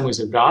the Assemblies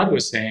of God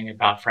was saying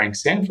about Frank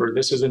Sanford,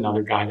 this is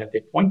another guy that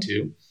they point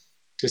to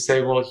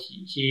say, well,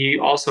 he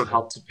also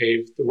helped to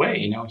pave the way.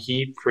 You know,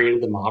 he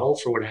created the model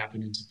for what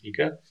happened in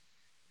Topeka,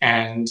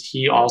 and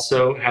he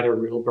also had a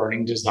real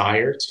burning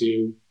desire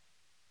to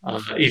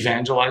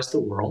evangelize the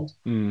world.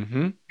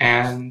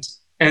 And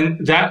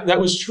that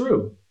was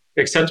true.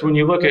 Except when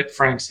you look at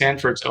Frank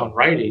Sanford's own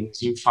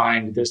writings, you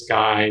find this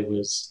guy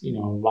was, you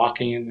know,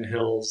 walking in the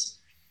hills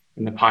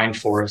in the pine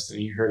forest, and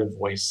he heard a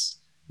voice,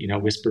 you know,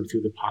 whispered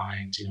through the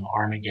pines, you know,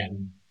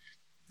 Armageddon,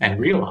 and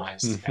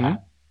realized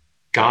that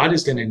God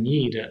is going to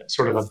need a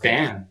sort of a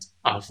band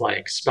of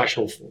like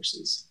special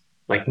forces,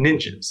 like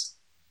ninjas,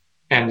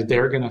 and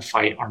they're going to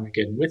fight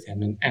Armageddon with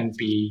him and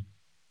be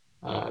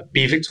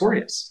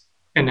victorious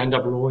and end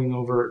up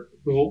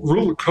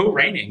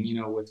co-reigning,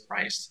 you know, with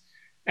Christ.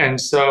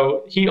 And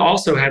so he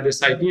also had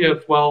this idea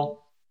of,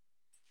 well,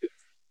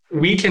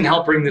 we can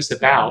help bring this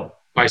about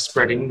by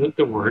spreading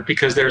the word,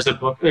 because there's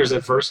a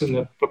verse in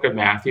the book of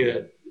Matthew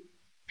that,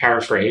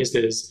 paraphrased,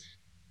 is,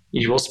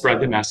 you will spread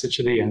the message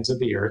to the ends of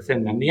the earth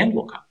and then the end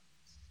will come.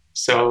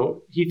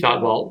 So he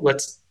thought, well,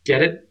 let's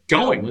get it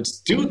going. Let's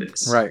do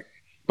this. Right.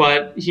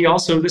 But he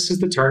also, this is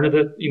the turn of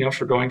the, you know,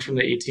 for going from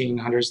the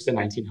 1800s to the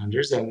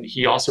 1900s. And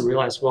he also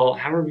realized, well,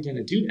 how are we going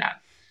to do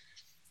that?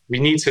 We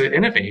need to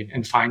innovate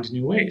and find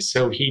new ways.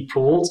 So he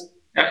pulled,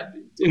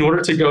 in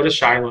order to go to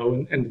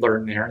Shiloh and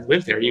learn there and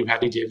live there, you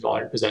had to give all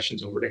your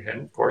possessions over to him,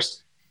 of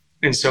course.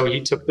 And so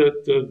he took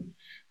the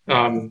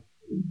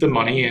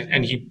money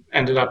and he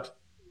ended up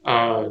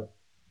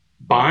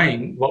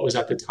buying what was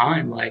at the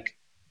time like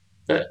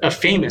a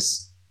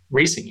famous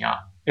racing yacht.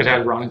 It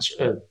had run,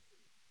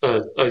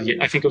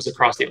 I think it was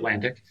across the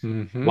Atlantic,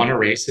 won a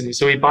race. And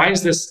so he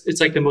buys this, it's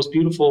like one of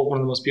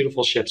the most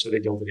beautiful ships of the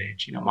Gilded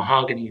Age, you know,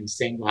 mahogany and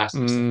stained glass,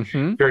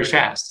 very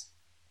fast.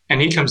 And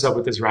he comes up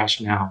with this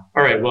rationale.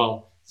 All right,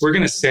 well, we're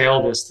going to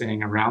sail this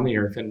thing around the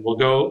earth and we'll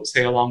go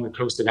sail along the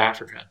coast of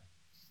Africa.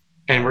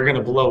 And we're going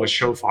to blow a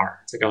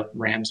shofar. It's like a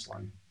ram's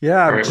horn.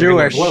 Yeah, right,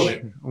 Jewish.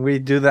 We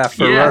do that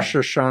for Rosh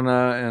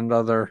Hashanah and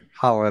other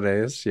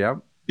holidays. Yep.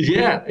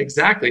 Yeah,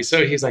 exactly.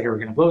 So he's like, we're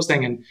going to blow this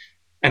thing.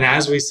 And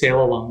as we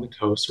sail along the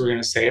coast, we're going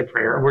to say a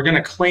prayer, and we're going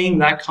to claim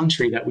that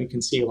country that we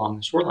can see along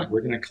the shoreline.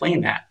 We're going to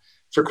claim that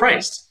for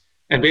Christ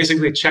and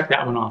basically check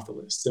that one off the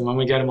list. And when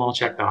we get them all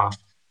checked off,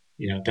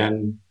 you know,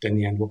 then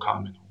the end will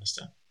come and all this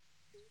stuff.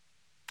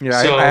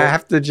 Yeah, so, I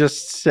have to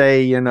just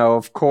say, you know,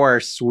 of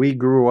course, we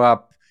grew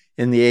up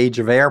in the age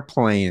of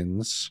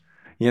airplanes,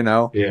 you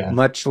know,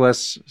 much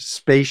less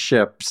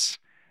spaceships.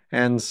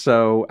 And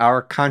so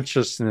our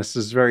consciousness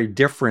is very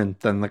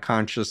different than the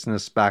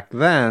consciousness back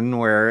then,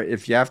 where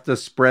if you have to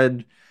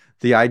spread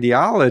the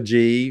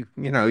ideology,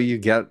 you know, you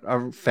get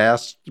a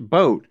fast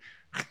boat.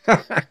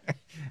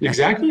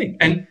 Exactly.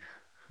 And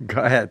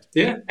go ahead.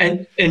 Yeah.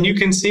 And you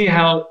can see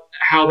how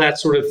that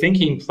sort of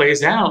thinking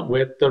plays out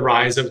with the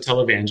rise of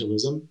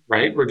televangelism,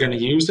 right? We're going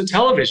to use the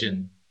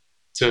television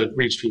to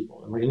reach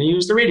people, and we're going to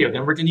use the radio,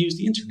 then we're going to use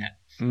the internet.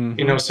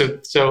 You know,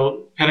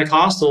 so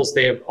Pentecostals,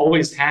 they have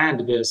always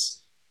had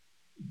this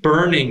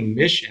burning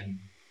mission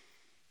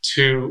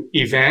to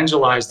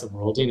evangelize the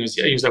world. You know,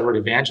 I use that word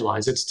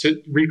evangelize. It's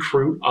to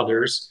recruit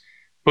others,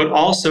 but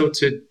also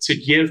to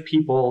give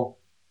people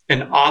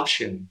an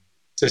option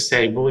to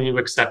say, will you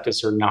accept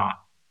us or not?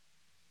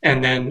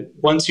 And then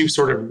once you've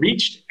sort of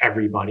reached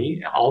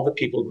everybody, all the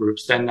people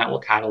groups, then that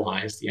will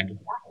catalyze the end of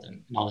the world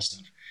and all this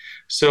stuff.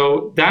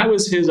 So that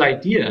was his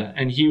idea.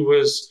 And he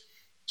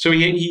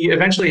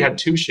eventually had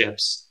two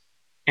ships.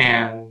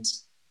 And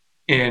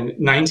in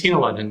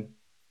 1911,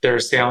 they're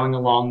sailing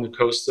along the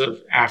coast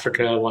of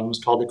Africa. One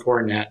was called the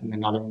Coronet and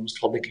another one was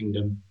called the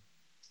Kingdom.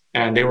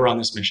 And they were on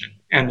this mission.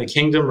 And the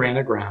Kingdom ran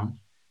aground.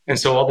 And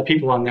so all the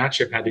people on that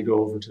ship had to go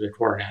over to the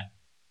Coronet.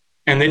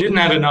 And they didn't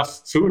have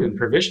enough food and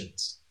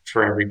provisions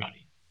for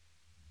everybody.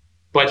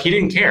 But he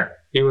didn't care.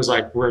 He was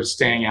like, we're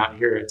staying out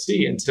here at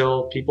sea,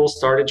 until people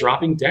started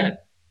dropping dead,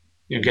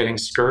 you know, getting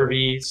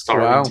scurvy,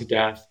 starving to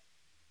death,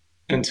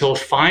 until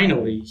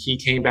finally he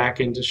came back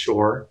into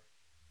shore.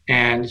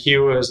 And he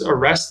was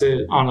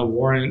arrested on a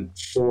warrant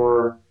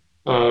for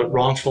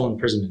wrongful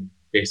imprisonment,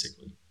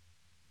 basically.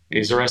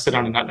 He's arrested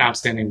on an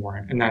outstanding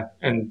warrant.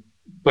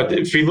 But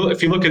if you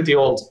look at the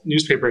old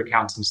newspaper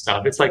accounts and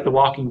stuff, it's like The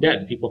Walking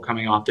Dead, people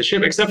coming off the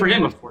ship, except for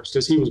him, of course,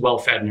 because he was well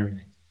fed and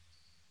everything.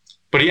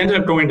 But he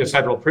ended up going to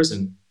federal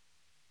prison.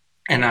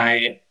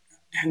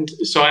 And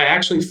so I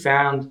actually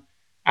found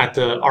at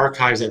the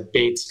archives at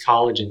Bates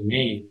College in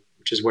Maine,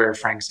 which is where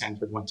Frank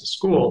Sanford went to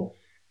school,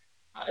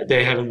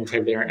 they have an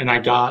archive there, and I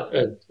got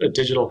a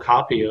digital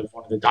copy of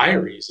one of the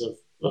diaries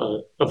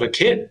of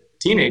a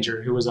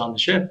teenager who was on the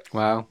ship,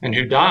 and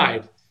who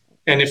died.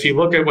 And if you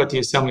look at what the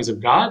Assemblies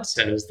of God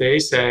says, they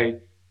say,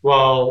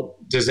 well,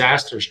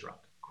 disaster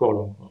struck,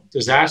 quote unquote.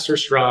 Disaster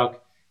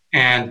struck,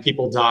 and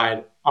people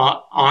died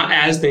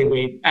as they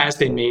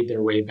made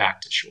their way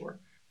back to shore.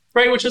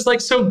 right, which is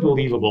like so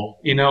believable.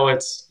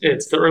 It's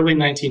the early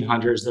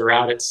 1900s. They're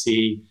out at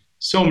sea.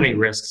 So many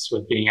risks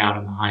with being out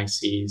on the high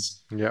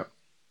seas. Yep.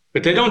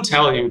 But they don't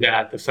tell you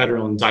that the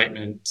federal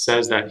indictment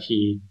says that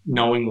he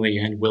knowingly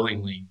and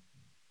willingly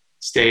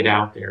stayed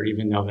out there,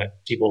 even though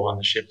that people on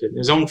the ship didn't.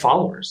 His own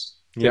followers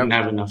didn't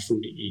have enough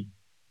food to eat.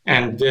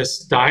 And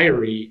this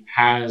diary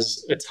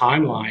has a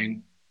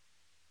timeline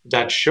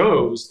that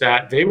shows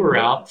that they were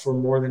out for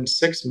more than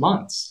 6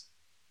 months.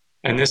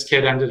 And this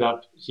kid ended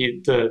up,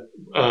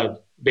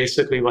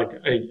 basically like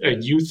a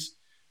youth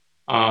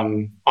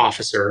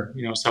officer,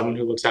 someone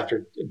who looks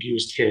after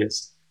abused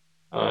kids,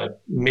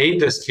 made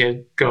this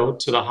kid go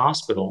to the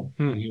hospital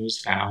when he was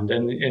found.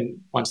 And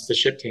once the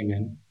ship came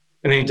in,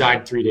 and then he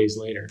died 3 days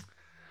later.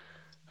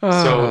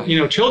 So,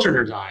 children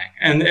are dying.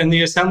 And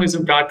the Assemblies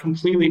of God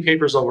completely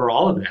papers over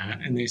all of that.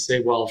 And they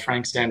say, well,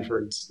 Frank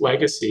Stanford's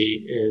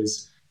legacy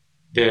is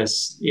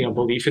this,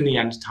 belief in the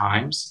end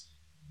times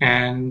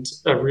and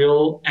a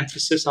real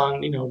emphasis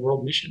on,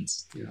 world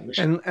missions.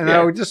 And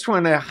I just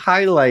want to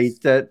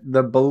highlight that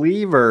the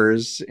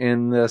believers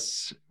in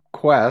this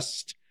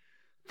quest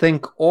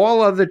think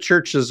all other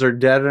churches are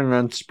dead and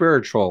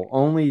unspiritual.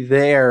 Only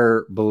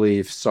their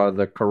beliefs are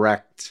the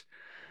correct,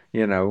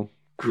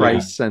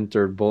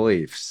 Christ-centered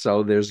beliefs.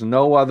 So there's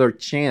no other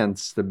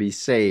chance to be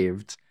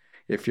saved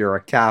if you're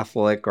a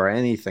Catholic or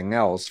anything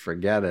else.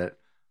 Forget it.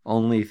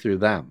 Only through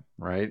them,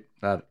 right?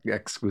 That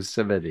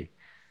exclusivity.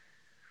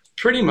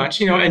 Pretty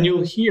much, and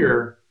you'll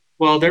hear,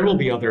 well, there will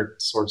be other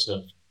sorts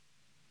of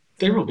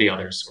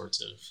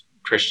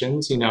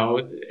Christians,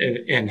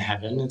 in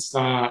heaven. It's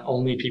not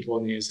only people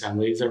in the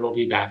Assemblies. There will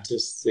be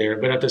Baptists there.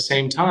 But at the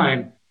same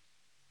time,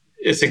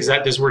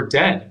 this word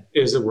dead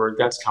is a word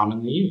that's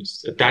commonly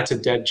used. That's a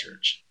dead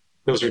church.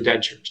 Those are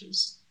dead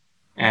churches.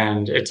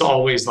 And it's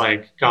always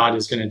like God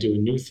is going to do a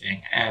new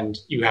thing. And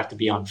you have to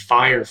be on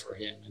fire for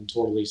him and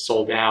totally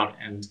sold out.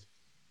 And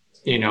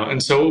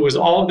and so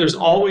there's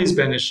always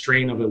been a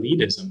strain of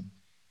elitism.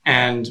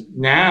 And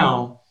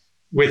now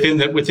within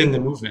the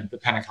movement, the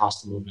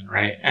Pentecostal movement,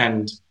 right?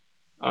 And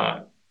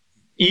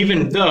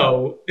even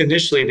though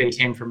initially they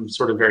came from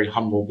sort of very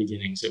humble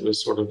beginnings, it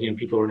was sort of,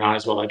 people who were not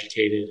as well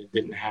educated and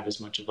didn't have as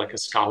much of like a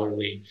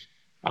scholarly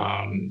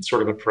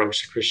sort of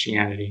approach to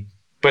Christianity.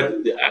 But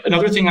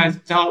another thing I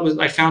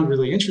found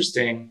really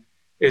interesting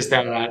is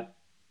that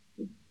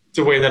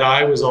the way that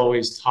I was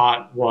always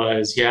taught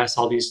was, yes,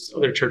 all these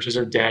other churches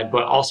are dead,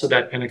 but also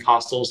that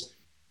Pentecostals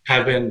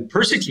have been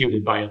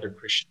persecuted by other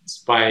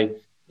Christians, by,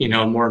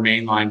 more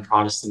mainline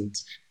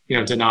Protestant,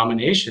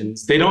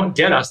 denominations. They don't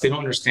get us. They don't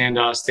understand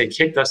us. They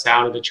kicked us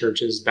out of the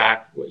churches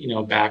back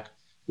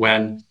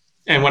when.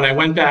 And when I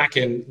went back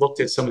and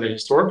looked at some of the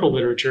historical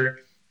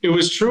literature, it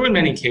was true in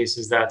many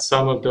cases that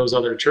some of those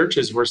other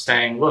churches were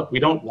saying, look, we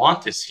don't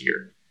want this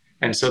here.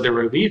 And so they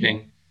were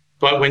leaving.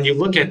 But when you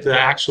look at the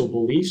actual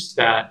beliefs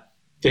that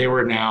they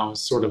were now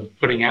sort of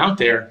putting out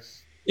there,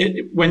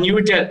 when you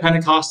would get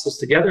Pentecostals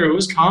together, it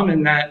was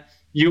common that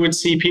you would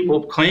see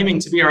people claiming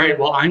to be, all right,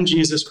 well, I'm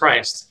Jesus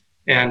Christ,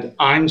 and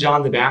I'm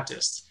John the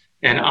Baptist,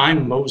 and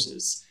I'm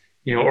Moses,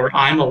 or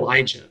I'm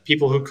Elijah.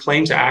 People who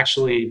claim to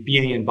actually be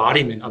the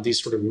embodiment of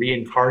these sort of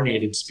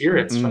reincarnated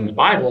spirits from the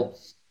Bible.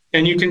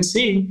 And you can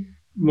see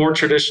more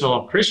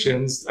traditional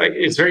Christians,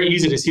 it's very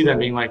easy to see them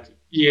being like,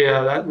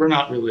 yeah, we're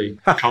not really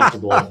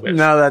comfortable with.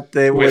 No, that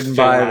they wouldn't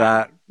buy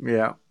that.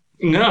 Yeah.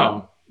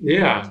 No.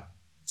 Yeah.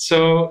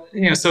 So,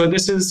 so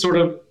this is sort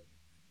of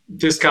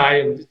this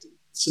guy.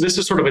 So this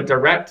is sort of a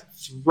direct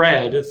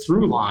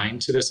through line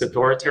to this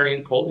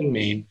authoritarian cult in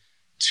Maine,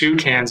 to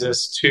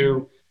Kansas,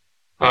 to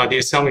the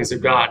Assemblies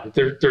of God.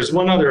 There's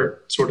one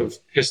other sort of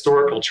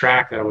historical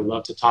track that I would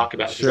love to talk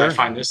about, because I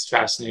find this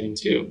fascinating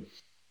too.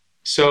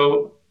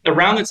 So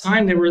around the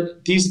time there were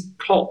these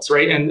cults,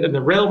 right? And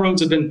the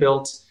railroads have been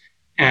built,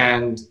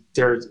 and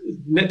they're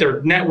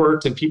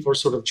networked, and people are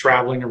sort of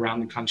traveling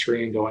around the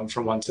country and going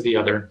from one to the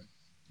other.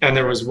 And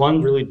there was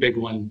one really big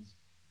one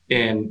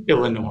in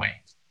Illinois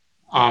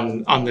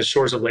on the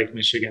shores of Lake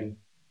Michigan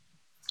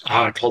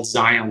called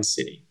Zion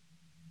City.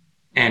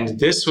 And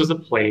this was a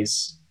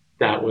place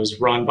that was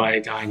run by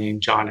a guy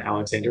named John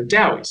Alexander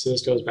Dowie. So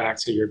this goes back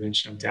to your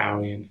mention of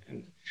Dowie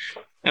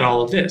and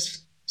all of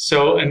this.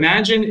 So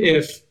imagine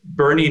if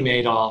Bernie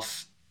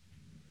Madoff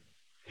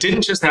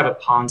didn't just have a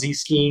Ponzi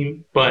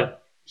scheme,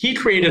 but he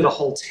created a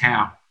whole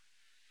town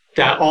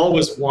that all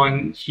was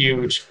one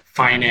huge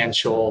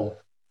financial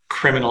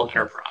criminal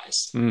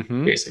enterprise,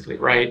 basically,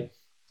 right?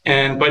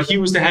 But he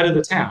was the head of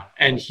the town,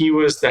 and he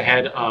was the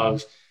head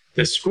of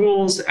the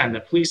schools and the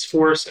police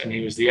force, and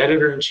he was the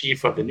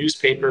editor-in-chief of the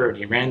newspaper, and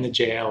he ran the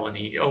jail, and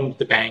he owned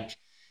the bank.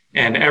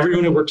 And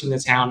everyone who worked in the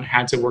town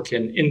had to work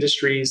in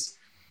industries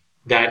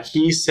that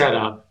he set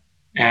up,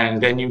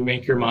 and then you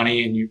make your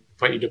money and you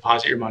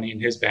deposit your money in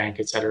his bank,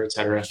 et cetera, et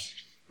cetera.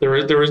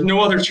 There was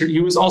no other church.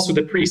 He was also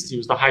the priest. He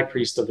was the high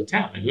priest of the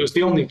town. And he was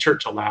the only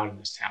church allowed in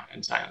this town,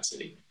 in Zion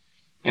City.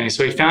 And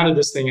so he founded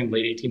this thing in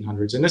late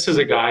 1800s. And this is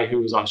a guy who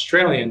was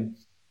Australian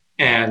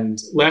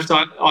and left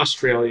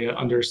Australia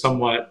under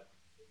somewhat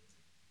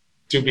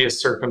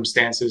dubious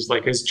circumstances,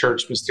 like his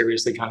church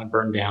mysteriously kind of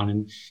burned down,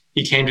 and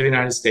he came to the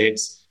United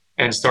States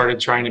and started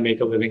trying to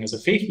make a living as a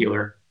faith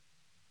healer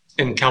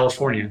in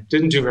California.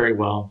 Didn't do very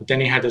well, but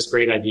then he had this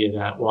great idea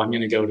that, well, I'm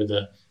going to go to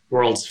the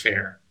World's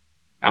Fair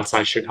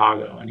outside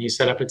Chicago, and he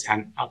set up a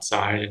tent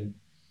outside, and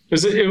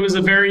it was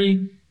a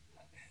very,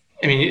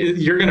 I mean,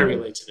 you're going to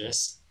relate to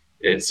this.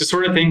 It's the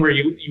sort of thing where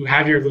you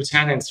have your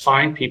lieutenants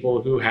find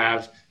people who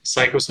have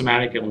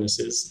psychosomatic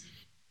illnesses,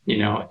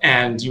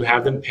 and you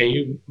have them pay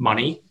you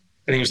money.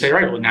 And then you say, all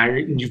right, well, now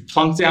you've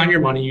plunked down your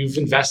money, you've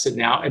invested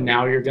now, and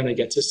now you're going to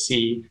get to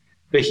see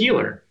the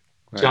healer,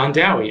 right, John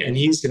Dowie. And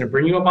he's going to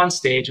bring you up on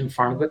stage in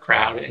front of the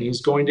crowd, and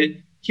he's going to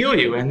heal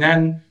you. And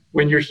then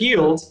when you're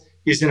healed,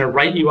 he's going to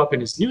write you up in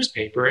his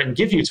newspaper and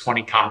give you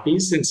 20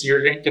 copies. And so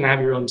you're going to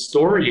have your own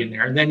story in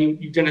there. And then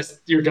you're going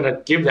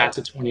to give that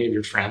to 20 of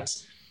your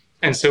friends.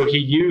 And so he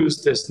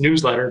used this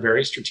newsletter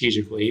very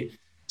strategically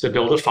to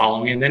build a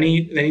following. And then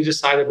he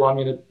decided, well, I'm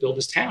going to build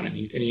this town. And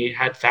he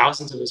had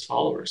thousands of his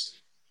followers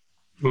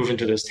move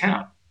into this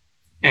town.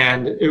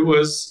 And it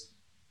was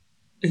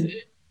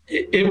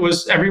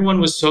everyone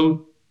was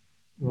so,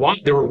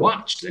 they were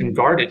watched and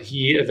guarded.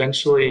 He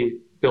eventually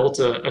built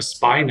a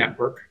spy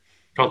network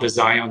called the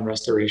Zion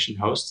Restoration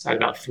Host. It had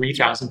about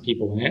 3,000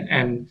 people in it.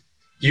 And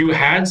you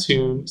had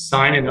to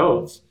sign an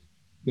oath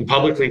and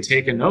publicly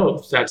take an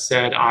oath that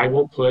said, I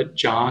will put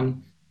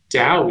John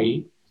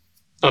Dowie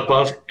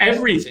above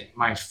everything,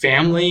 my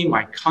family,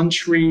 my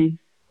country,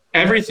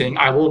 everything.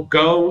 I will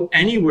go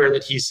anywhere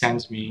that he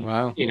sends me.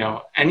 Wow.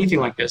 Anything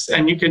like this.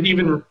 And you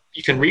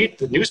can read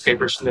the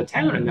newspapers from the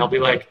town, and they'll be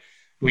like,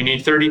 we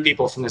need 30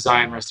 people from the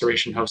Zion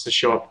Restoration Host to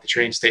show up at the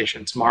train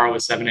station tomorrow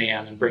at 7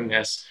 a.m. and bring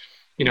this,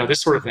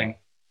 this sort of thing.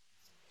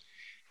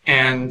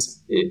 And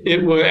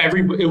it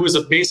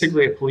was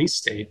basically a police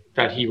state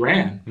that he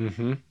ran.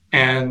 Mm-hmm.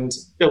 And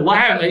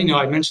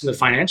I mentioned the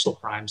financial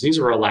crimes. These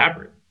were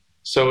elaborate.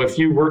 So if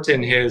you worked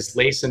in his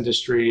lace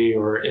industry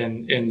or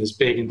in this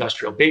big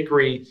industrial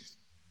bakery,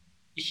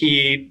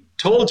 he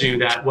told you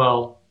that,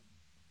 well,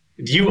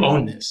 you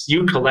own this.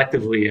 You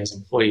collectively as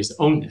employees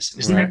own this.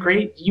 Isn't that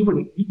great? You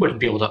wouldn't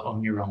be able to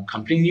own your own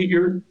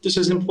company. This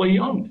is employee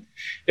owned.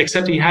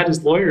 Except he had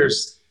his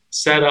lawyers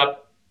set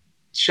up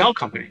shell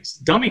companies,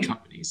 dummy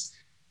companies.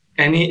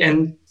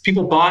 And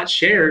people bought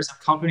shares of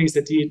companies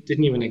that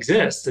didn't even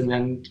exist. And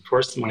then, of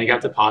course, the money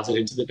got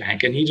deposited into the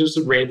bank, and he just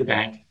would raid the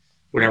bank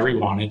whenever he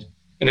wanted.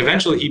 And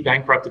eventually he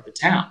bankrupted the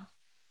town,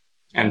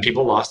 and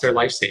people lost their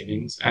life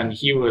savings. And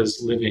he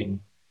was living,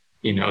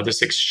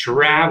 this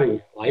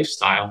extravagant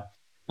lifestyle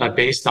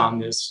based on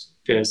this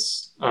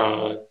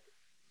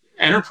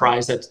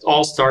enterprise that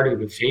all started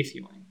with faith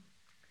healing.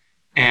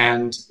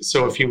 And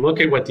so if you look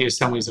at what the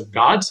Assemblies of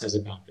God says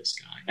about this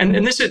guy, and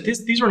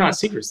these were not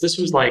secrets. This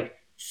was like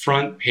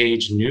front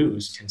page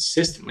news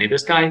consistently.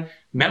 This guy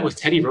met with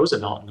Teddy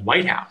Roosevelt in the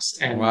White House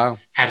and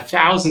had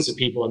thousands of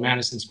people at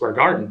Madison Square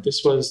Garden.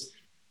 This was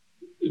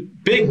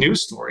big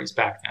news stories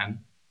back then.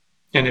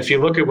 And if you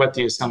look at what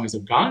the Assemblies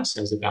of God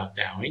says about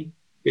Dowie,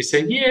 they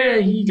say, yeah,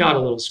 he got a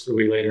little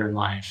screwy later in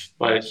life,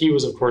 but he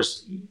was, of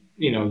course,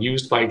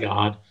 used by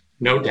God,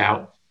 no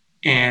doubt.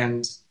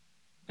 And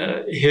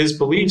his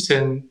beliefs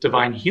in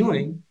divine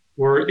healing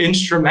were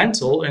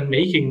instrumental in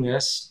making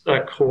this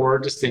a core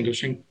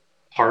distinguishing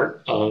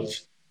part of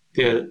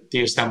the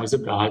Assemblies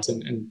of Gods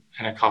and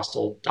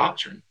Pentecostal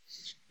doctrine.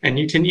 And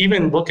you can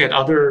even look at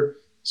other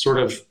sort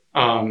of,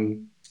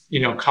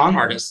 con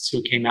artists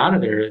who came out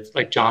of there,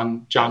 like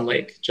John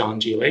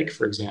G. Lake,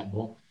 for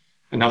example,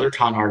 another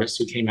con artist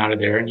who came out of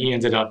there, and he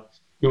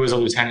was a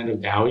lieutenant of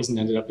Dowie's and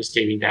ended up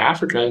escaping to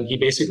Africa, and he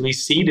basically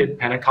seeded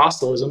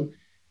Pentecostalism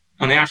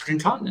on the African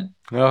continent.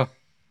 Oh.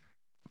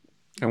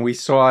 And we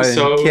saw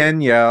in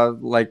Kenya,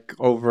 like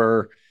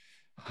over,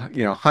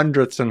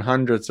 hundreds and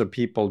hundreds of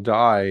people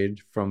died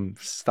from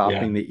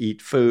stopping to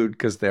eat food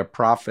because their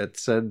prophet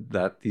said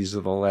that these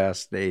are the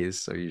last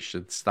days, so you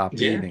should stop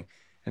eating.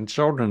 And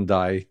children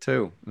die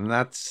too. And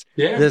that's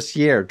this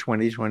year,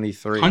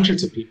 2023.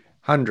 Hundreds of people.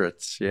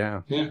 Hundreds,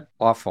 yeah.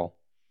 Awful.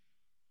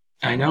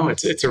 I know,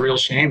 it's a real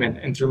shame.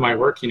 And through my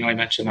work, I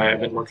mentioned I've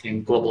been working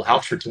in global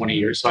health for 20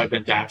 years. So I've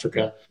been to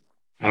Africa,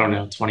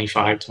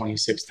 25,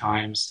 26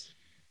 times.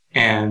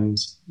 And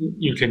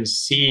you can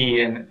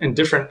see in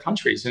different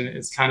countries, and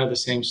it's kind of the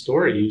same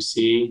story. You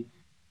see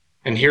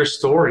and hear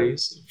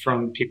stories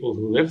from people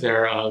who live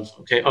there of,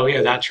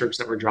 that church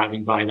that we're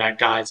driving by, that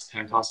guy's a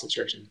Pentecostal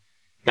church, and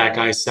that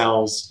guy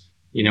sells,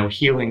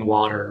 healing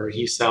water, or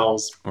he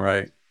sells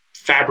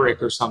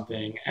fabric or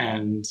something.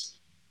 And,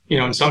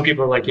 and some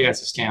people are like,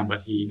 it's a scam,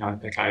 but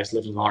that guy is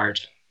living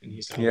large. And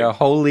he's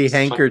holy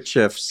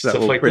handkerchiefs that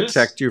will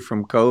protect you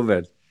from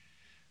COVID.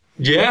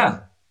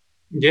 Yeah,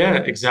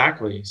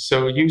 exactly.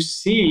 So you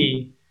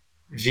see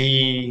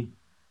the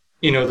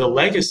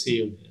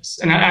legacy of this.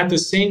 And at the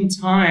same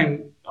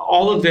time,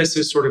 all of this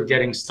is sort of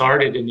getting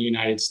started in the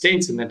United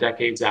States in the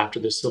decades after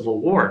the Civil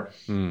War.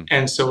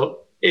 And so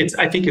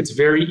I think it's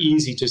very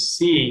easy to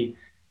see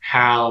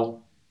how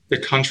the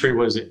country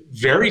was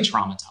very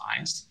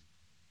traumatized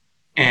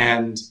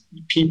and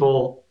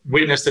people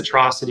witnessed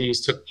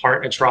atrocities, took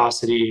part in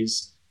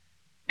atrocities.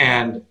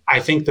 And I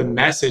think the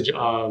message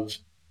of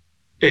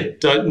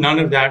none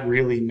of that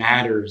really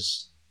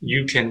matters.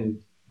 You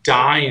can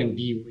die and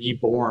be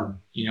reborn,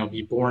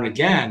 be born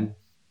again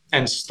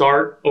and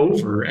start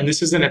over. And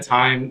this isn't a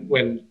time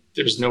when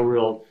there's no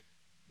real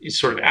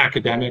sort of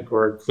academic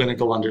or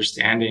clinical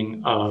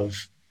understanding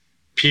of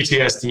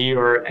PTSD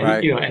or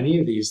any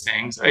of these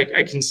things.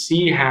 I can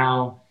see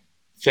how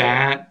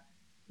that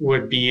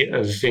would be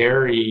a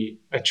very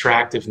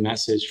attractive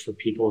message for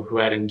people who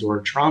had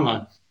endured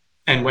trauma.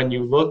 And when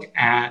you look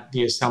at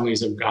the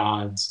Assemblies of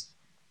God's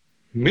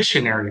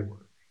missionary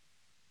work,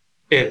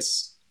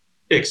 it's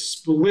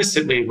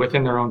explicitly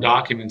within their own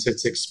documents,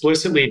 it's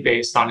explicitly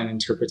based on an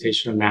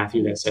interpretation of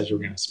Matthew that says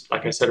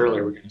like I said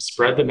earlier, we're going to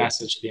spread the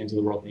message to the ends of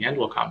the world and the end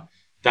will come.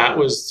 That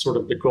was sort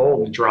of the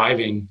goal, the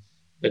driving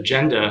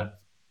agenda.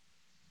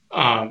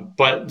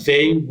 But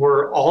they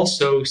were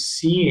also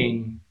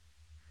seeing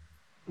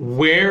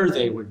where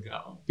they would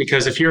go.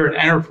 Because if you're an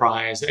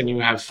enterprise and you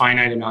have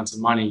finite amounts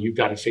of money, you've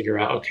got to figure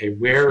out, okay,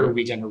 where are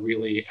we going to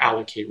really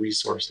allocate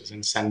resources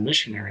and send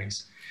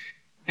missionaries?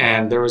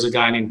 And there was a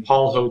guy named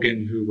Paul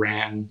Hogan who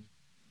ran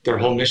their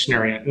whole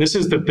missionary. And this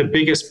is the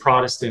biggest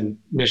Protestant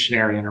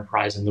missionary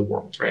enterprise in the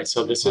world, right?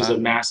 So this is a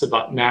massive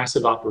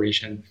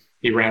operation.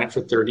 He ran it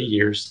for 30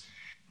 years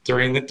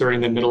during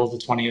the middle of the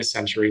 20th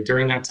century.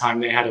 During that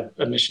time, they had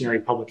a missionary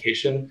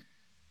publication.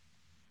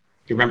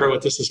 You remember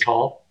what this is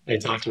called? I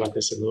talked about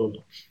this a little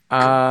bit.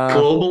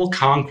 Global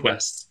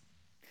Conquest.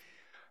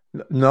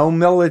 No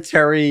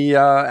military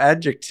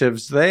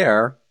adjectives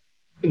there.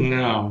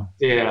 No,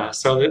 yeah.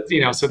 So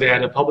so they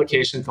had a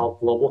publication called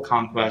Global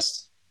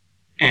Conquest,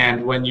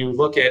 and when you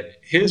look at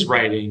his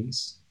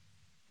writings,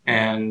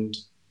 and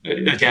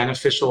again,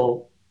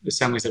 official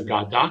Assemblies of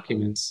God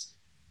documents,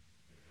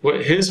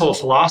 what his whole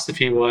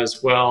philosophy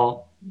was,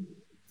 well,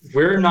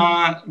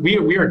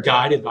 we are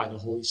guided by the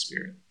Holy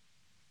Spirit.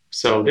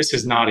 So this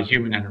is not a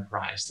human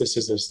enterprise. This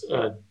is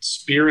a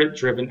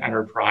spirit-driven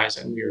enterprise,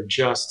 and we are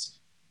just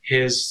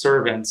his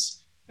servants.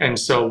 And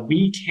so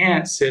we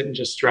can't sit and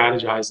just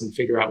strategize and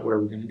figure out where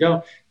we're going to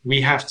go.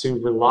 We have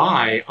to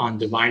rely on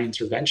divine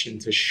intervention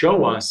to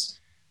show us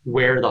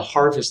where the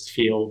harvest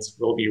fields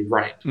will be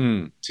ripe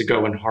to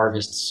go and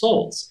harvest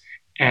souls.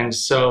 And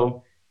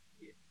so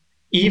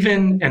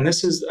and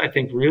this is, I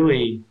think,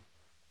 really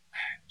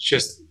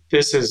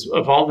this is,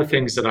 of all the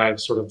things that I've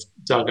sort of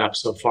dug up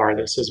so far,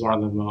 this is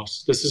one of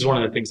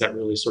the things that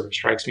really sort of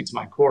strikes me to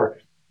my core.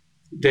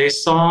 They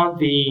saw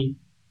the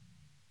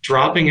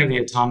dropping of the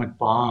atomic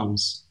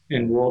bombs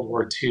in World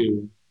War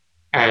II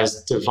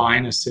as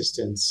divine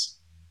assistance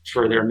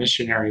for their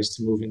missionaries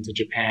to move into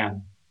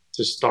Japan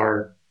to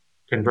start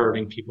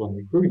converting people and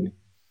recruiting them.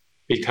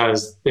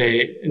 Because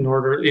the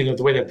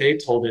way that they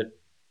told it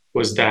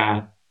was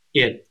that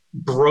it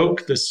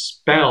broke the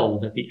spell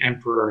that the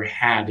emperor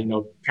had.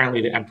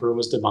 Apparently the emperor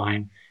was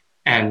divine.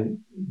 And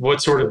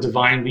what sort of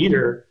divine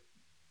leader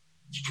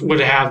would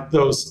have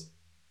those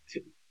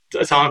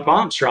atomic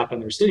bombs drop on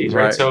their cities,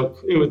 right? So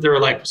they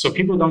were like, so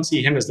people don't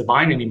see him as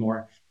divine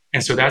anymore.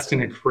 And so that's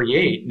going to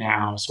create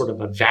now sort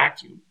of a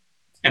vacuum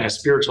and a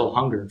spiritual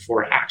hunger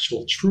for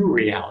actual true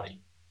reality,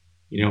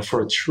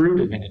 for a true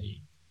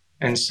divinity.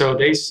 And so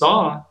they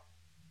saw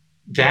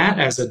that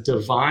as a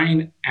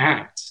divine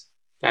act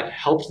that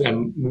helped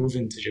them move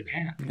into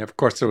Japan. Of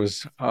course, it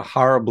was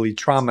horribly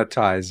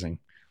traumatizing,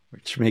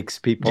 which makes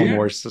people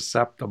more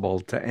susceptible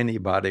to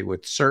anybody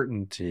with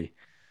certainty.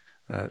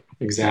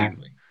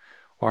 Exactly.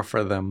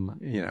 Offer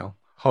them,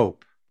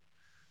 hope.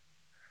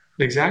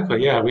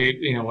 Exactly. Yeah.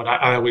 What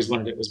I always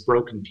learned, it was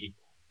broken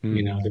people.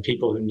 The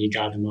people who need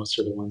God the most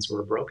are the ones who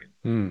are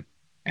broken.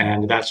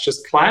 And that's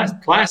just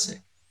classic.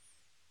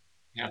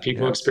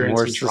 People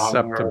experiencing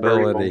trauma are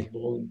very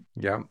vulnerable.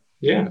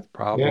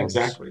 Problems. Yeah,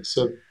 exactly.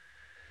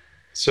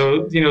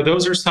 So,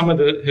 those are some of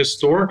the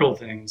historical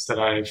things that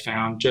I've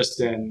found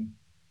didn't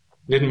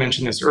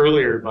mention this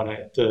earlier,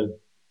 but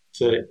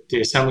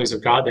the Assemblies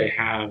of God, they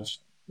have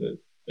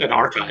an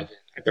archive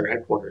at their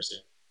headquarters in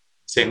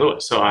St.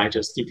 Louis. So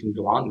you can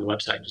go on the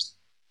website and just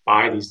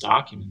buy these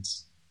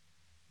documents.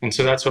 And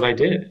so that's what I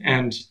did.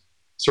 And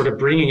sort of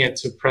bringing it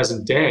to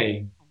present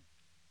day,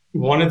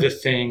 one of the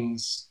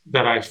things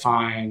that I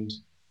find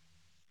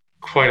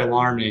quite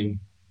alarming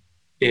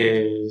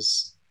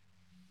is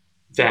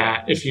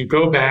that if you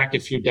go back a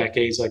few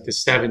decades, like the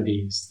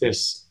 70s,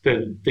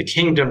 the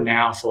kingdom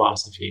now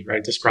philosophy,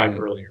 right, described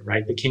earlier,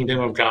 right? The kingdom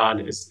of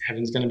God is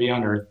heaven's going to be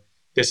on earth.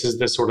 This is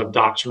the sort of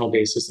doctrinal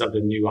basis of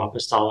the new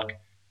apostolic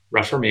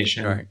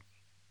reformation. Right.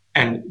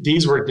 And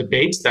these were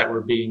debates that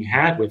were being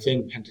had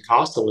within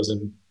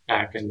Pentecostalism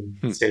back in,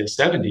 say, the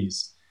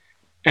 70s.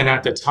 And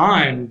at the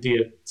time,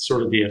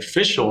 the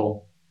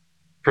official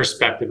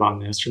perspective on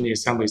this, from the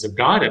Assemblies of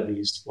God at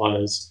least,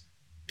 was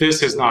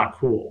this is not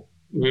cool.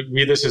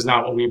 This is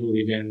not what we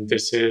believe in.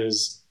 This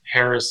is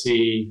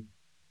heresy.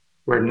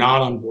 We're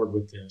not on board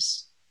with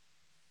this.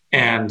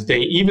 And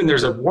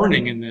there's a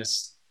warning in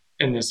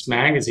this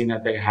magazine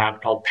that they have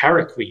called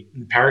Paraclete.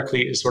 And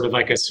Paraclete is sort of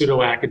like a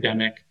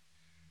pseudo-academic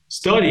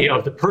study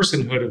of the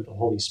personhood of the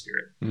Holy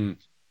Spirit. Mm.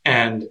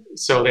 And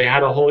so they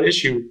had a whole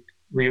issue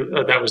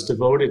that was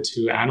devoted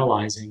to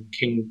analyzing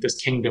this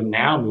Kingdom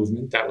Now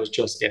movement that was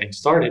just getting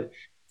started.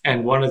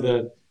 And one of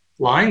the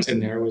lines in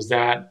there was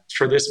that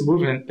for this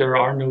movement, there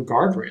are no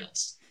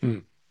guardrails.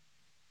 Mm.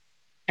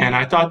 And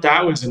I thought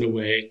that was, in a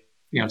way,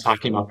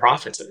 talking about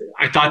prophets,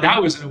 I thought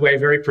that was, in a way,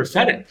 very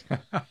prophetic,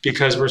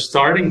 because we're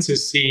starting to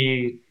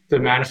see the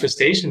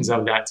manifestations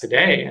of that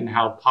today, and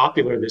how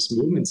popular this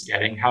movement's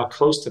getting, how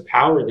close to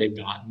power they've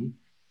gotten,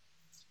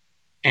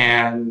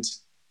 and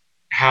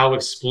how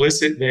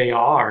explicit they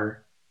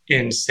are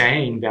in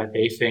saying that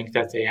they think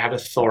that they have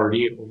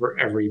authority over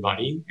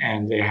everybody,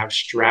 and they have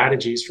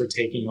strategies for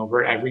taking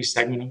over every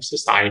segment of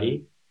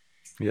society.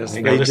 Yes,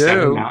 they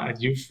do.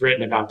 You've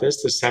written about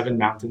this, the 7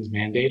 Mountains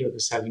Mandate, or the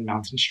 7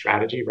 Mountains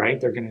Strategy, right?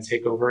 They're going to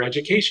take over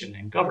education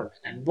and government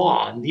and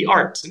law and the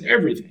arts and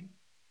everything.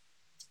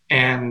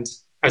 And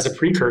as a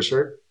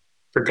precursor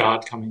for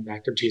God coming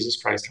back, to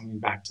Jesus Christ coming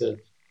back to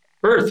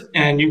earth.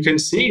 And you can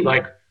see,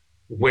 like,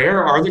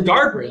 where are the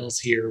guardrails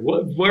here?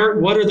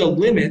 What are the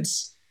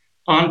limits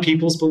on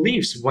people's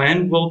beliefs?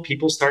 When will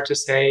people start to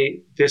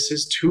say, this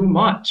is too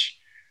much?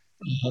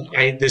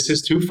 This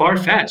is too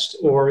far-fetched,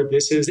 or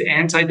this is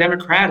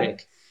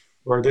anti-democratic,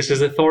 or this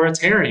is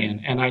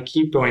authoritarian. And I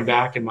keep going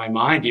back in my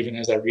mind, even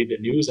as I read the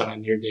news on a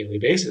near daily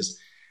basis.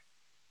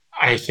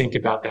 I think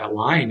about that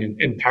line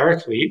in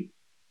Paraclete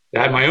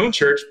that my own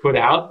church put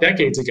out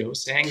decades ago,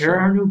 saying there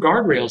are no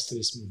guardrails to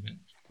this movement.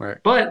 Right.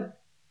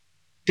 But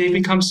they've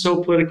become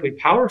so politically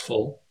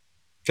powerful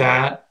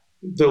that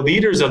the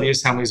leaders of the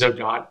Assemblies of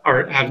God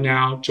have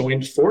now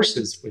joined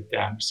forces with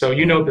them. So,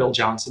 Bill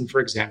Johnson, for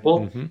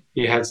example,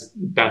 he has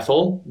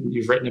Bethel.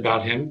 You've written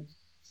about him,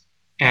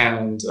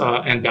 and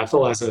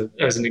Bethel as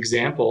an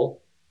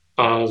example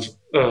of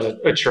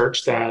a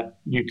church that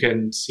you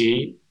can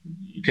see.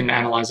 You can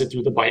analyze it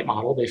through the Bite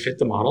model. They fit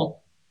the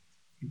model,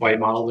 Bite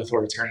model of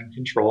authoritarian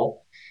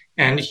control,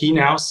 and he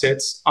now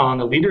sits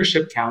on a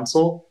leadership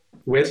council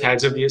with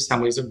heads of the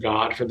Assemblies of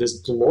God for this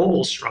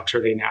global structure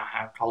they now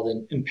have called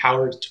an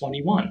Empowered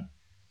 21.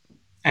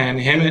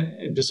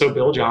 And so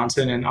Bill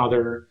Johnson and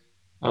other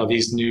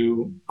these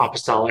new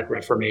apostolic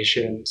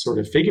Reformation sort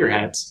of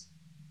figureheads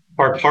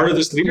are part of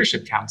this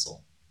leadership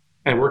council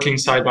and working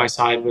side by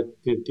side with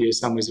the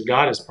Assemblies of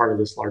God as part of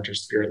this larger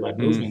Spirit-led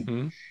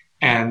movement.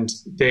 And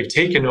they've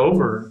taken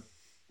over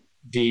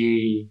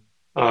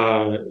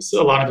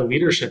a lot of the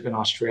leadership in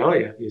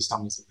Australia, the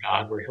Assemblies of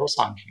God, where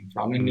Hillsong came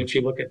from. And if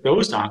you look at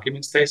those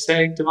documents, they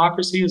say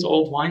democracy is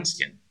old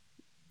wineskin.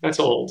 That's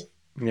old.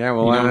 Yeah,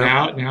 well,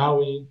 now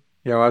we...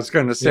 Yeah, well, I was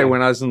going to say,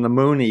 when I was in the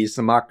Moonies,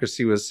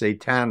 democracy was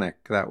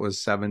satanic. That was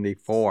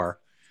 74.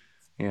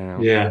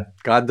 Yeah.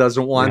 God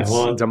doesn't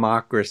want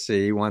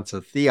democracy. He wants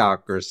a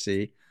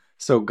theocracy,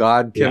 so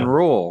God can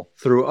rule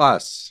through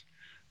us.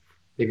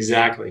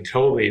 Exactly.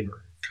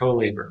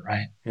 Co-labor,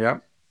 right?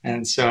 Yep.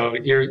 And so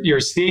you're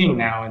seeing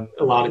now in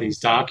a lot of these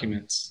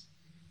documents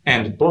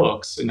and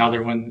books.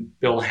 Another one,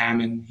 Bill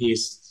Hammond,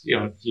 he's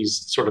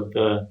sort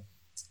of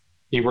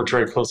he worked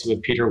very closely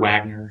with Peter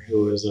Wagner,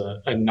 who is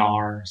a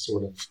NAR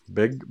sort of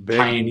big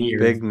pioneer.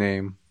 Big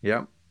name.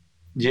 Yep.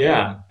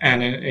 Yeah.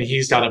 And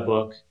he's got a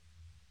book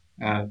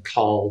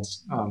called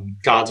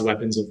God's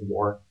Weapons of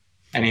War.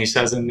 And he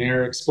says in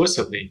there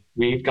explicitly,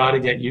 we've got to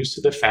get used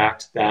to the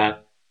fact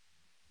that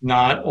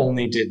not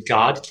only did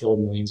God kill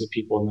millions of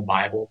people in the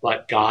Bible,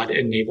 but God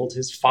enabled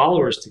his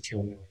followers to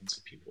kill millions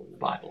of people in the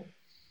Bible.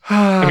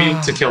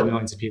 To kill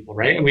millions of people,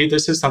 right? And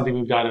this is something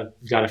we've got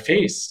to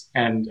face.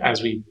 And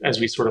as we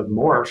sort of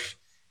morph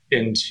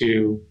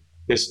into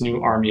this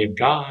new army of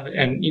God,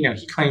 and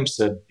he claims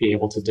to be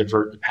able to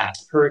divert the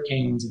paths of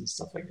hurricanes and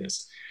stuff like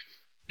this.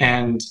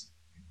 And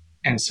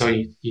so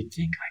you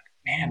think, like,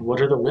 man, what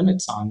are the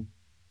limits on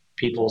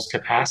people's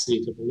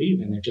capacity to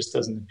believe? And there just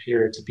doesn't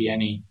appear to be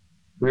any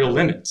real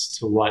limits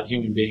to what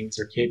human beings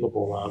are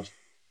capable of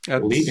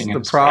believing.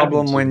 That's the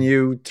problem when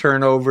you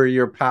turn over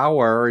your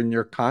power and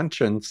your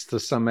conscience to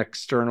some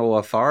external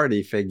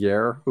authority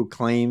figure who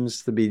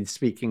claims to be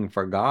speaking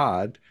for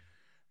God.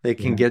 They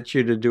can get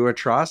you to do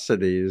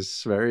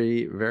atrocities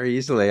very, very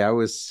easily.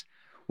 As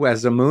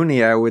a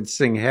Moonie, I would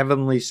sing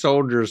Heavenly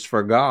Soldiers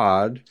for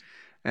God.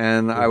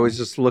 And I was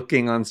just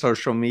looking on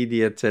social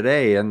media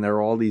today, and there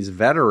are all these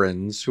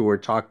veterans who are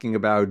talking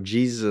about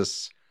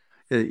Jesus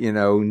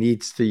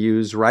needs to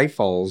use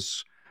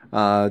rifles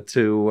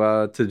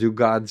to do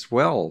God's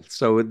will.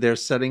 So they're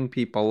setting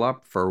people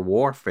up for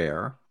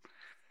warfare,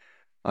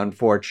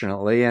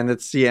 unfortunately. And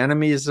it's the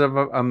enemies of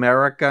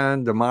America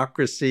and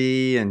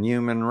democracy and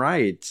human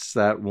rights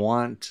that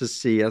want to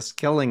see us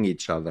killing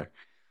each other,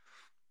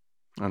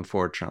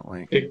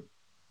 unfortunately.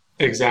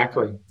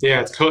 Exactly.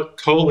 Yeah, it's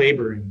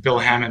co-laboring. Bill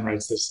Hammond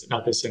writes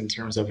about this in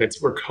terms of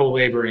we're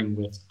co-laboring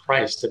with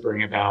Christ to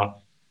bring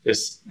about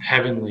this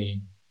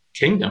heavenly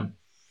kingdom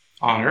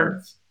on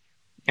earth.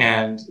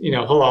 And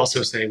he'll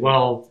also say,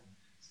 well,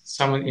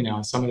 some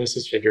of this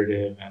is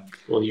figurative, and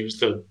we'll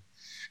use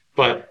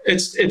but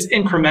it's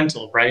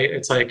incremental, right?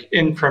 It's like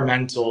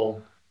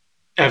incremental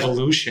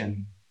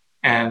evolution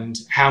And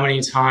how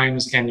many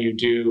times can you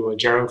do a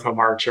Jericho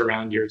march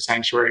around your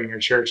sanctuary in your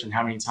church? And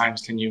how many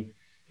times can you,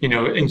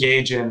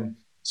 engage in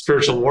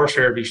spiritual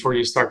warfare before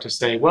you start to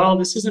say, well,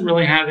 this isn't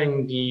really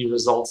having the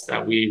results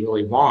that we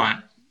really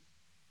want?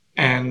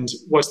 And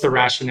what's the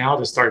rationale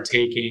to start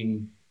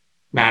taking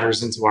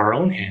matters into our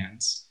own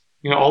hands?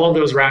 All of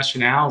those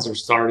rationales are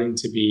starting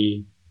to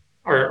be,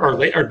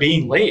 are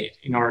being laid,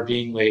 are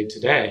being laid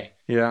today.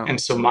 Yeah.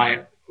 And so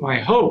my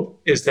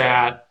hope is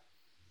that,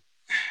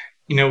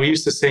 we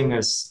used to sing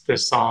this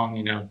song,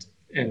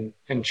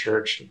 in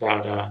church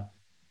about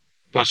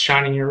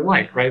shining your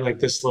light, right? Like,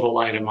 this little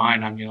light of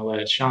mine, I'm going to let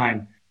it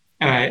shine.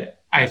 And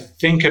I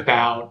think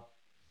about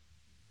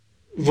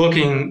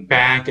looking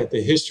back at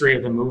the history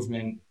of the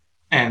movement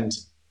and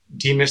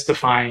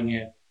demystifying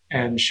it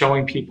and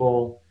showing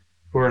people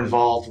who are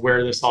involved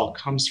where this all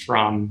comes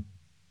from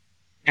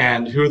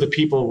and who the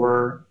people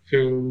were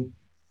who,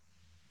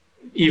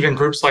 even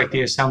groups like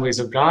the Assemblies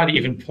of God,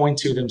 even point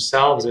to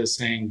themselves as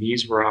saying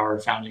these were our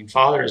founding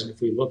fathers. And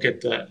if we look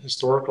at the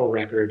historical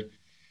record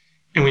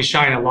and we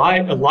shine a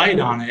light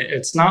on it,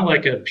 it's not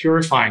like a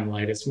purifying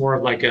light. It's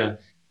more like a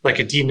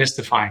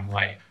demystifying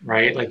light,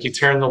 right? Like, you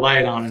turn the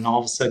light on and all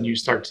of a sudden you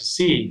start to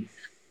see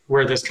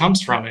where this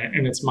comes from.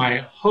 And it's my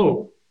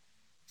hope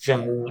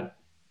that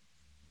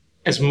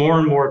as more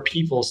and more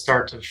people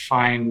start to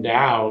find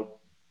out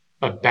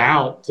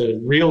about the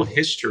real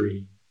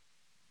history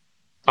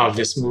of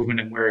this movement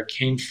and where it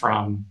came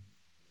from,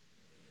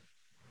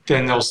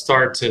 then they'll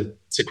start to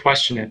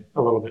question it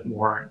a little bit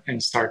more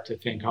and start to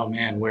think, oh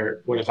man,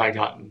 what have I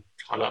gotten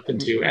caught up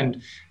into?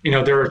 And,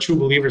 there are true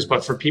believers,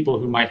 but for people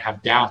who might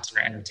have doubts or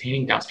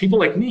entertaining doubts, people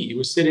like me who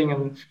was sitting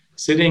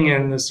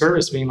in the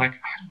service being like,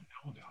 I don't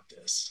know about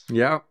this.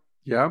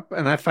 Yep.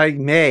 And if I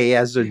may,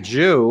 as a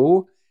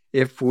Jew,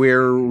 if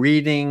we're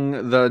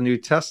reading the New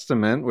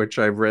Testament, which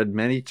I've read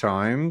many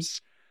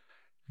times,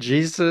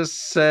 Jesus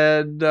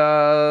said,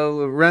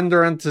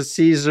 render unto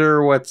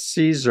Caesar what's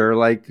Caesar.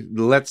 Like,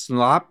 let's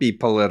not be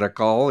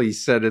political. He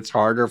said it's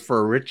harder for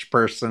a rich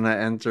person to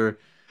enter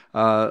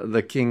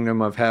the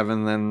kingdom of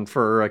heaven than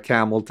for a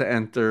camel to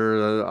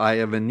enter the eye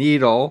of a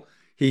needle.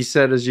 He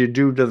said, as you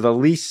do to the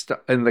least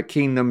in the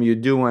kingdom, you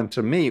do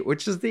unto me,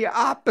 which is the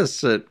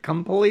opposite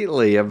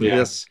completely of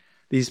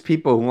these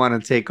people who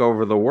want to take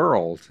over the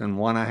world and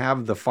want to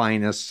have the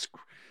finest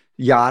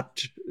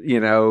yacht,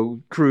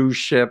 cruise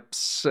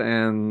ships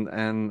and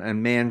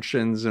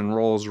mansions and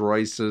Rolls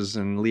Royces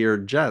and Lear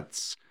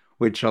jets,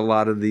 which a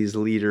lot of these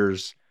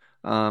leaders,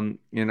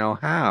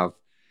 have.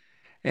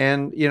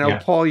 And,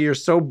 Paul, you're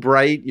so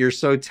bright, you're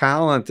so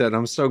talented.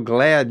 I'm so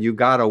glad you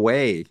got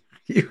away.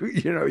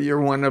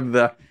 You're one of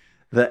the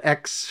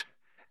ex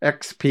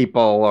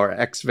people or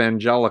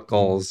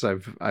ex-evangelicals.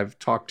 I've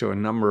talked to a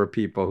number of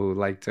people who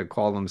like to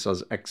call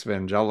themselves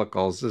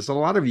ex-evangelicals. There's a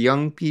lot of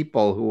young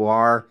people who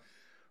are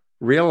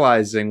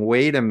realizing,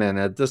 wait a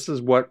minute, this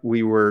is what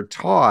we were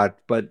taught,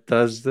 but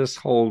does this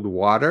hold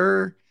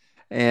water?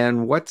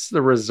 And what's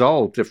the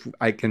result if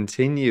I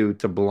continue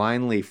to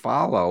blindly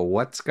follow?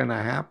 What's going to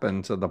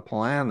happen to the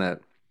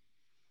planet?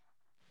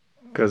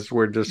 Because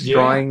we're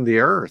destroying the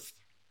earth.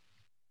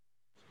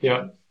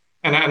 Yeah.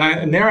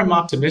 And there I'm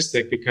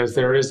optimistic, because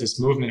there is this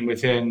movement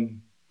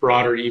within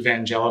broader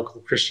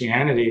evangelical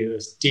Christianity,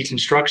 this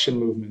deconstruction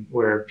movement,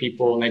 where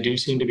people, and they do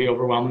seem to be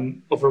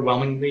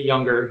overwhelmingly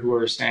younger, who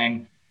are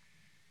saying,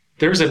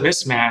 there's a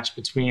mismatch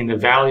between the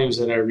values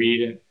that I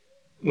read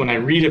when I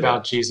read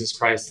about Jesus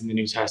Christ in the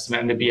New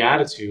Testament and the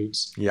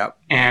Beatitudes,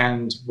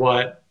 and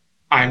what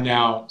I'm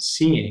now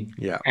seeing.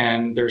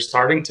 And they're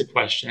starting to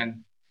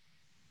question.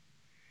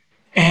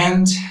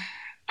 And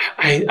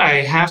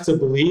I have to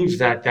believe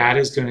that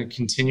is going to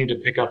continue to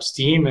pick up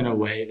steam in a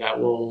way that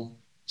will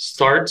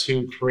start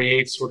to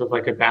create sort of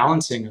like a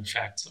balancing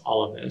effect to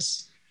all of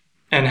this,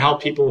 and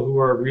help people who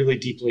are really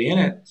deeply in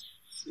it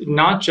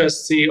not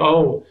just see,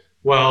 oh,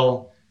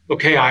 well,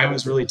 okay, I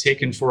was really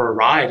taken for a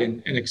ride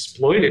and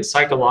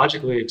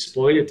psychologically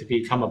exploited to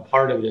become a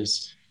part of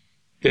this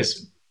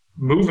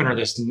movement or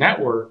this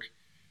network.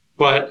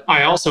 But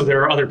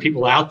there are other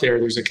people out there.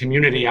 There's a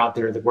community out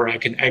there where I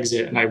can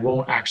exit, and I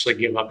won't actually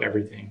give up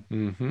everything.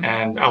 Mm-hmm.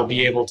 And I'll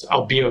be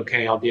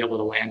okay. I'll be able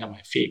to land on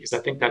my feet, because I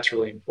think that's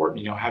really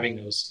important. Having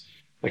those,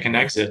 like an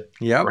exit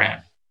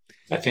ramp,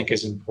 I think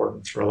is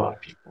important for a lot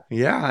of people.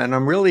 Yeah, and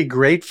I'm really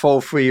grateful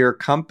for your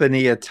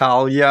company,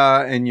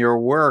 Italia, and your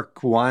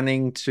work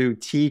wanting to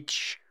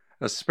teach,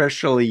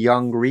 especially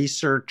young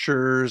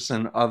researchers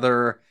and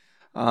other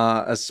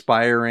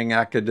aspiring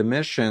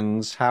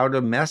academicians, how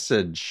to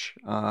message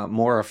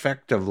more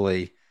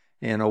effectively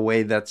in a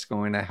way that's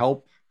going to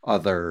help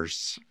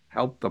others,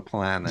 help the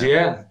planet.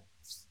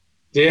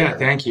 Yeah,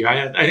 thank you.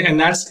 And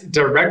that's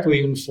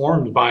directly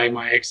informed by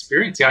my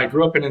experience. I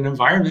grew up in an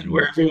environment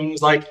where everyone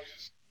was like,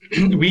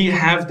 we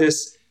have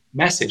this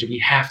message, we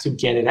have to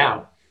get it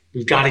out.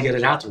 We've got to get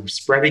it out there.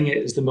 Spreading it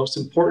is the most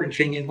important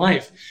thing in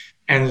life.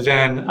 And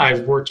then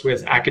I've worked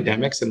with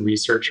academics and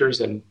researchers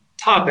and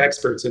top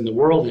experts in the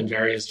world in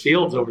various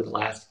fields over the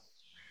last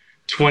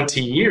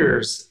 20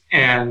 years.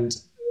 And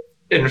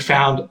and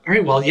found, all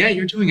right, well, yeah,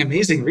 you're doing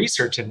amazing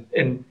research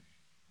and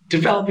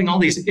developing all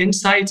these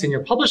insights and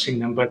you're publishing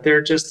them, but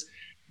they're just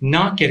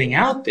not getting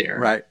out there.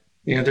 Right.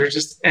 They're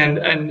just,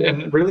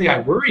 and really I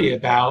worry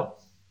about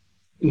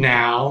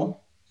now,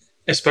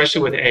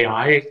 especially with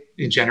AI,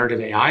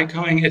 generative AI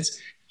coming, it's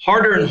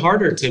harder and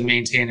harder to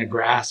maintain a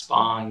grasp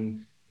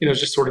on,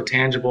 just sort of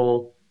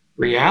tangible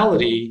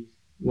reality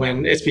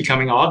when it's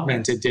becoming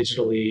augmented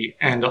digitally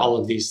and all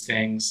of these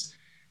things.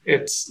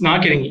 It's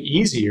not getting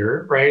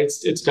easier, right?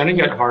 It's going to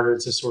get harder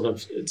to sort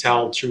of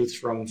tell truth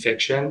from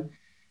fiction.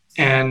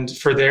 And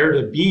for there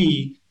to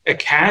be a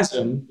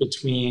chasm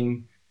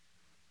between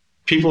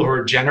people who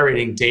are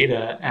generating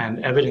data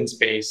and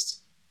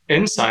evidence-based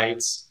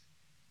insights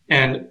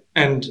and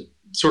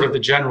sort of the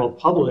general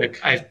public,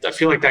 I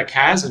feel like that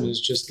chasm is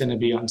just going to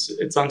be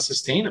it's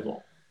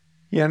unsustainable.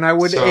 Yeah, and I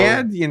would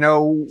add,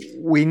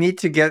 we need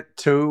to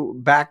get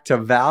back to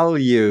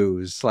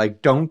values,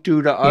 like don't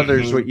do to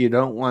others what you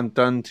don't want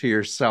done to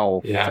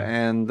yourself. Yeah.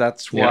 And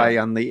that's why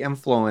on the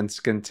influence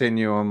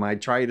continuum, I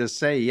try to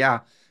say,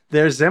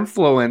 there's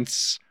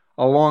influence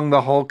along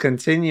the whole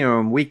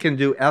continuum. We can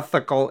do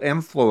ethical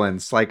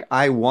influence. Like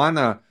I want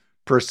to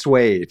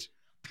persuade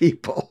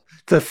people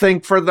to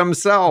think for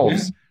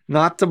themselves,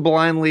 not to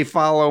blindly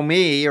follow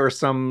me or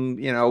some,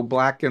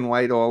 black and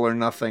white, all or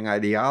nothing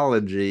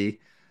ideology.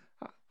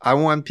 I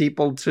want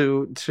people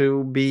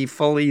to be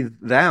fully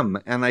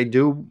them. And I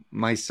do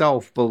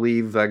myself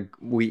believe that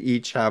we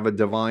each have a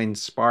divine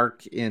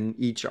spark in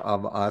each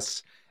of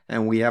us.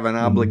 And we have an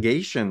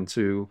obligation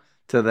to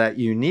that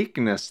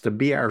uniqueness, to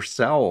be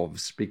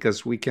ourselves,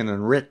 because we can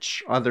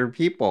enrich other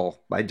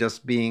people by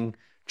just being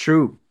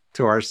true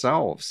to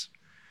ourselves.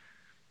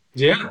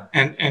 Yeah.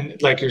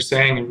 And like you're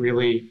saying,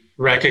 really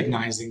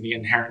recognizing the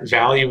inherent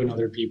value in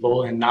other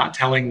people and not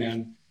telling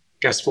them,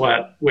 guess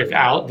what,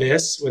 without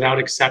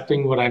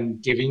accepting what I'm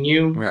giving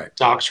you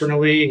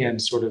doctrinally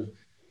and sort of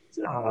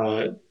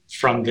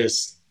from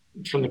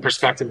the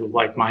perspective of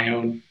like my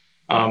own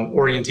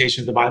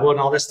orientation of the Bible and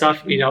all this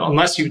stuff,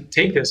 unless you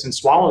take this and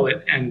swallow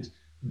it and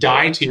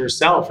die to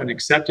yourself and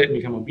accept it and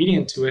become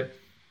obedient to it,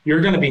 you're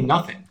going to be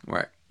nothing.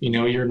 Right.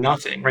 You're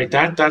nothing, right?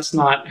 That's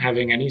not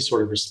having any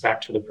sort of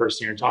respect for the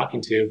person you're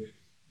talking to,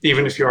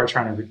 even if you are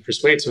trying to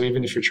persuade. So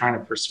even if you're trying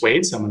to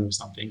persuade someone of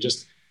something,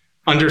 just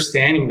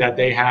understanding that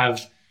they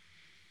have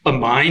a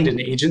mind and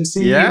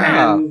agency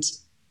and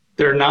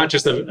they're not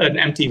just an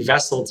empty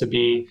vessel to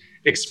be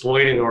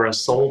exploited or a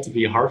soul to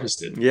be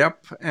harvested.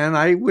 Yep. And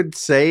I would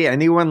say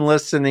anyone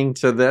listening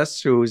to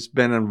this who's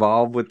been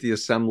involved with the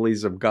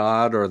Assemblies of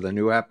God or the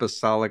New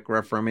Apostolic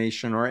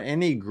Reformation or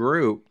any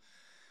group,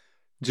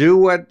 do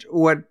what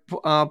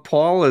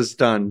Paul has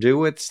done. Do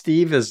what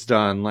Steve has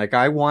done. Like,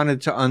 I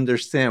wanted to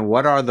understand,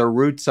 what are the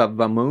roots of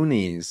the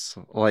Moonies?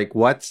 Like,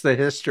 what's the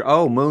history?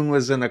 Oh, Moon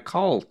was in a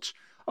cult.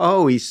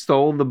 Oh, he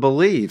stole the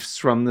beliefs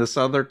from this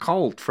other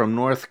cult from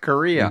North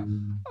Korea.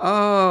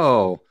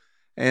 Oh,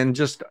 and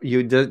just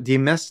you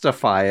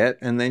demystify it,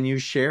 and then you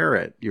share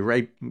it. You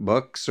write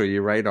books or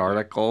you write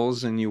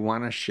articles, and you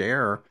want to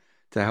share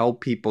to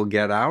help people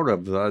get out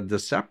of the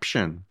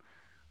deception.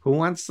 Who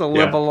wants to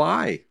live a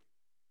lie?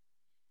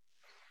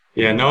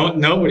 Yeah,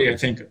 nobody. I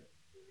think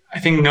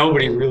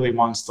nobody really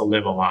wants to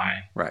live a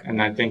lie, right? And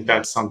I think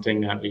that's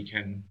something that I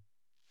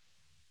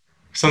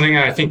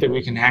think that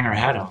we can hang our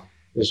head on.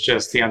 It's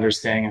just the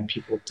understanding that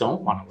people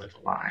don't want to live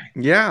a lie.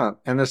 Yeah,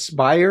 and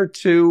aspire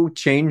to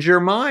change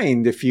your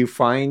mind if you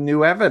find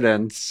new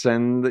evidence,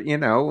 and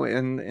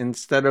and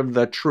instead of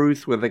the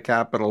truth with a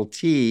capital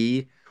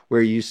T,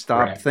 where you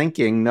stop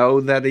thinking,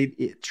 know that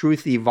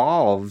truth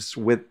evolves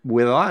with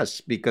us,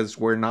 because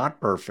we're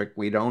not perfect.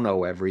 We don't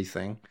know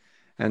everything.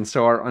 And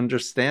so our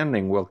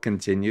understanding will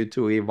continue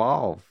to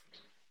evolve.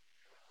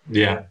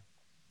 Yeah,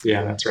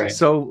 that's right.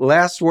 So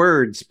last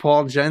words,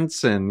 Paul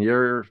Jensen,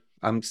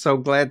 I'm so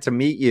glad to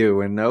meet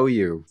you and know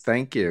you.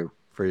 Thank you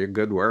for your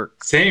good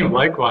work. Same,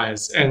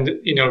 likewise. And,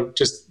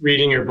 just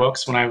reading your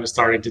books when I was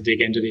starting to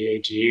dig into the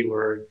AG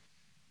were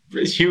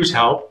a huge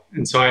help.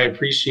 And so I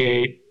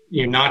appreciate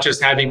you not just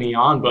having me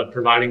on, but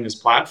providing this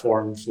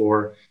platform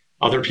for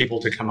other people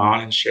to come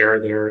on and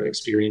share their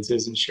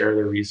experiences and share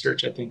their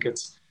research. I think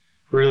it's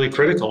really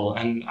critical.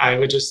 And I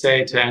would just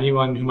say to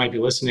anyone who might be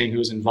listening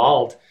who's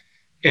involved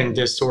in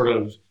this sort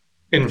of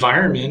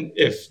environment,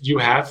 if you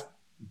have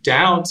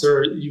doubts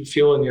or you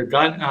feel in your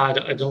gut,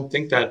 I don't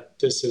think that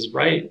this is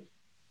right,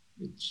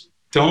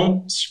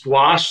 don't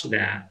squash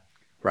that.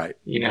 Right.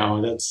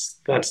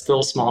 That's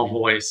still small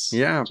voice.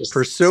 Yeah. Just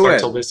pursue start it.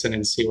 To listen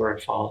and see where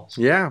it falls.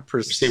 Yeah.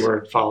 See where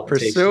it falls.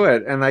 Pursue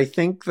it. And I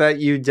think that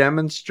you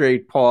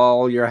demonstrate,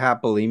 Paul, you're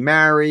happily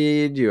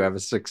married. You have a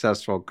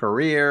successful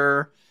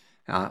career.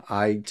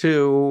 I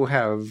too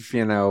have,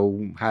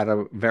 had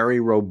a very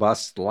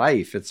robust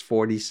life. It's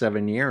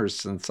 47 years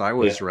since I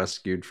was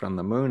rescued from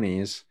the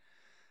Moonies.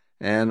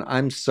 And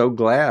I'm so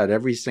glad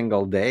every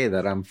single day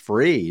that I'm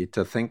free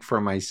to think for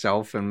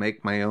myself and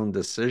make my own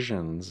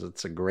decisions.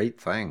 It's a great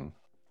thing.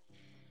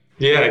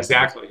 Yeah,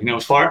 exactly.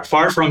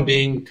 Far from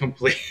being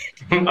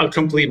a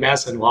complete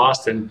mess and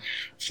lost and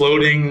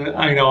floating,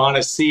 on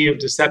a sea of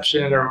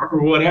deception or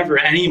whatever,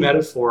 any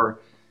metaphor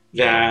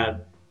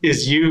that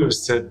is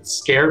used to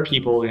scare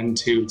people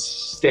into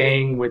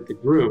staying with the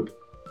group,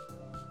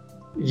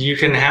 you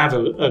can have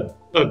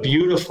a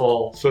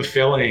beautiful,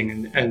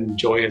 fulfilling, and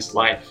joyous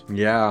life.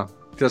 Yeah.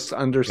 Just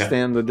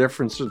understand the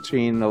difference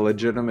between a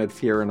legitimate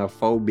fear and a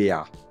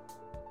phobia.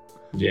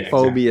 Yeah,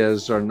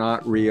 Phobias are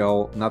not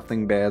real.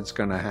 Nothing bad's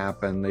going to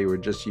happen. They were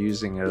just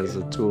using it as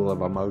a tool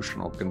of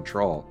emotional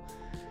control.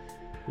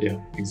 Yeah,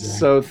 exactly.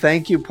 So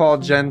thank you, Paul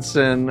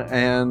Jensen.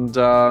 And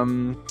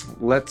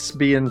let's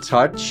be in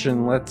touch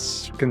and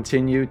let's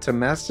continue to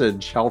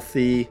message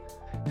healthy,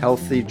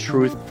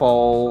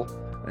 truthful,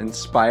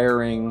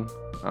 inspiring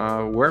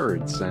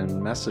words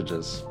and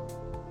messages.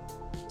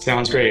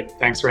 Sounds great.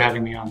 Thanks for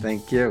having me on.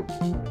 Thank you.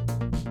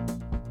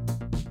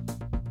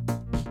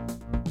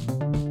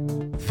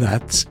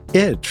 That's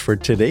it for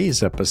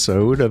today's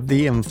episode of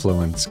the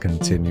Influence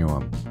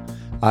Continuum.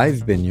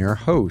 I've been your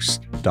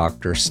host,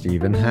 Dr.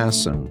 Stephen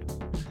Hassan.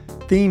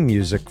 Theme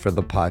music for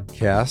the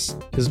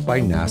podcast is by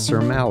Nasser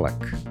Malik.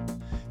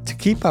 To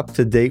keep up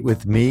to date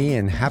with me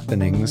and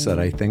happenings that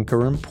I think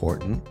are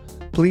important,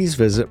 please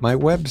visit my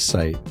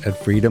website at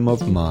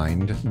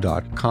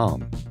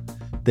freedomofmind.com.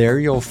 There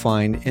you'll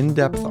find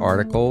in-depth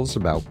articles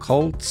about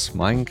cults,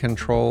 mind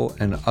control,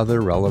 and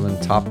other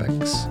relevant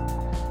topics.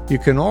 You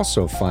can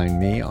also find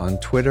me on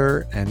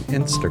Twitter and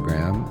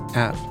Instagram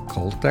at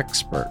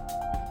CultExpert.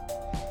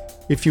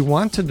 If you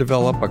want to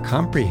develop a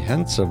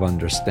comprehensive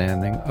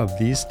understanding of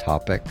these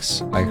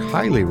topics, I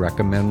highly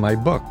recommend my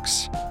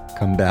books,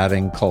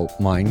 Combating Cult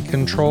Mind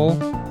Control,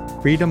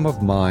 Freedom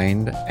of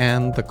Mind,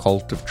 and The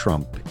Cult of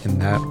Trump, in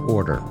that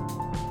order.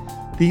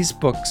 These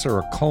books are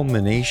a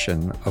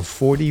culmination of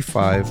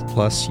 45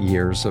 plus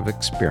years of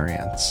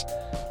experience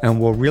and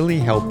will really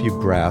help you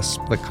grasp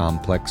the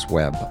complex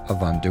web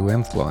of undue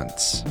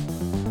influence.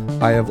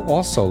 I have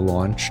also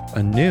launched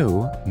a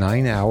new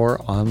 9-hour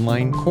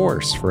online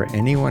course for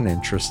anyone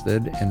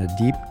interested in a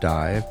deep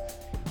dive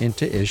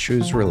into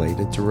issues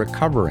related to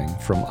recovering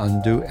from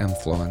undue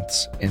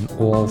influence in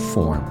all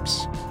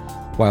forms.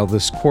 While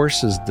this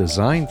course is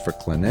designed for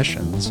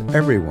clinicians,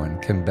 everyone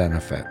can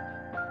benefit.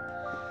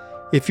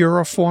 If you're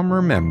a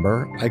former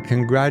member, I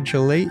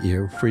congratulate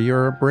you for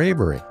your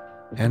bravery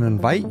and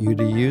invite you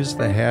to use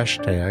the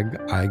hashtag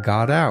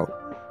 #IGotOut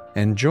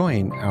and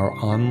join our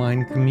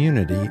online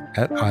community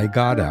at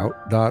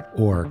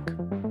igotout.org.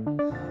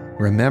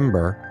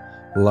 Remember,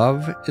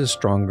 love is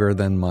stronger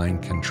than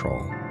mind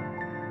control.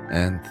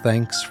 And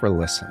thanks for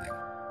listening.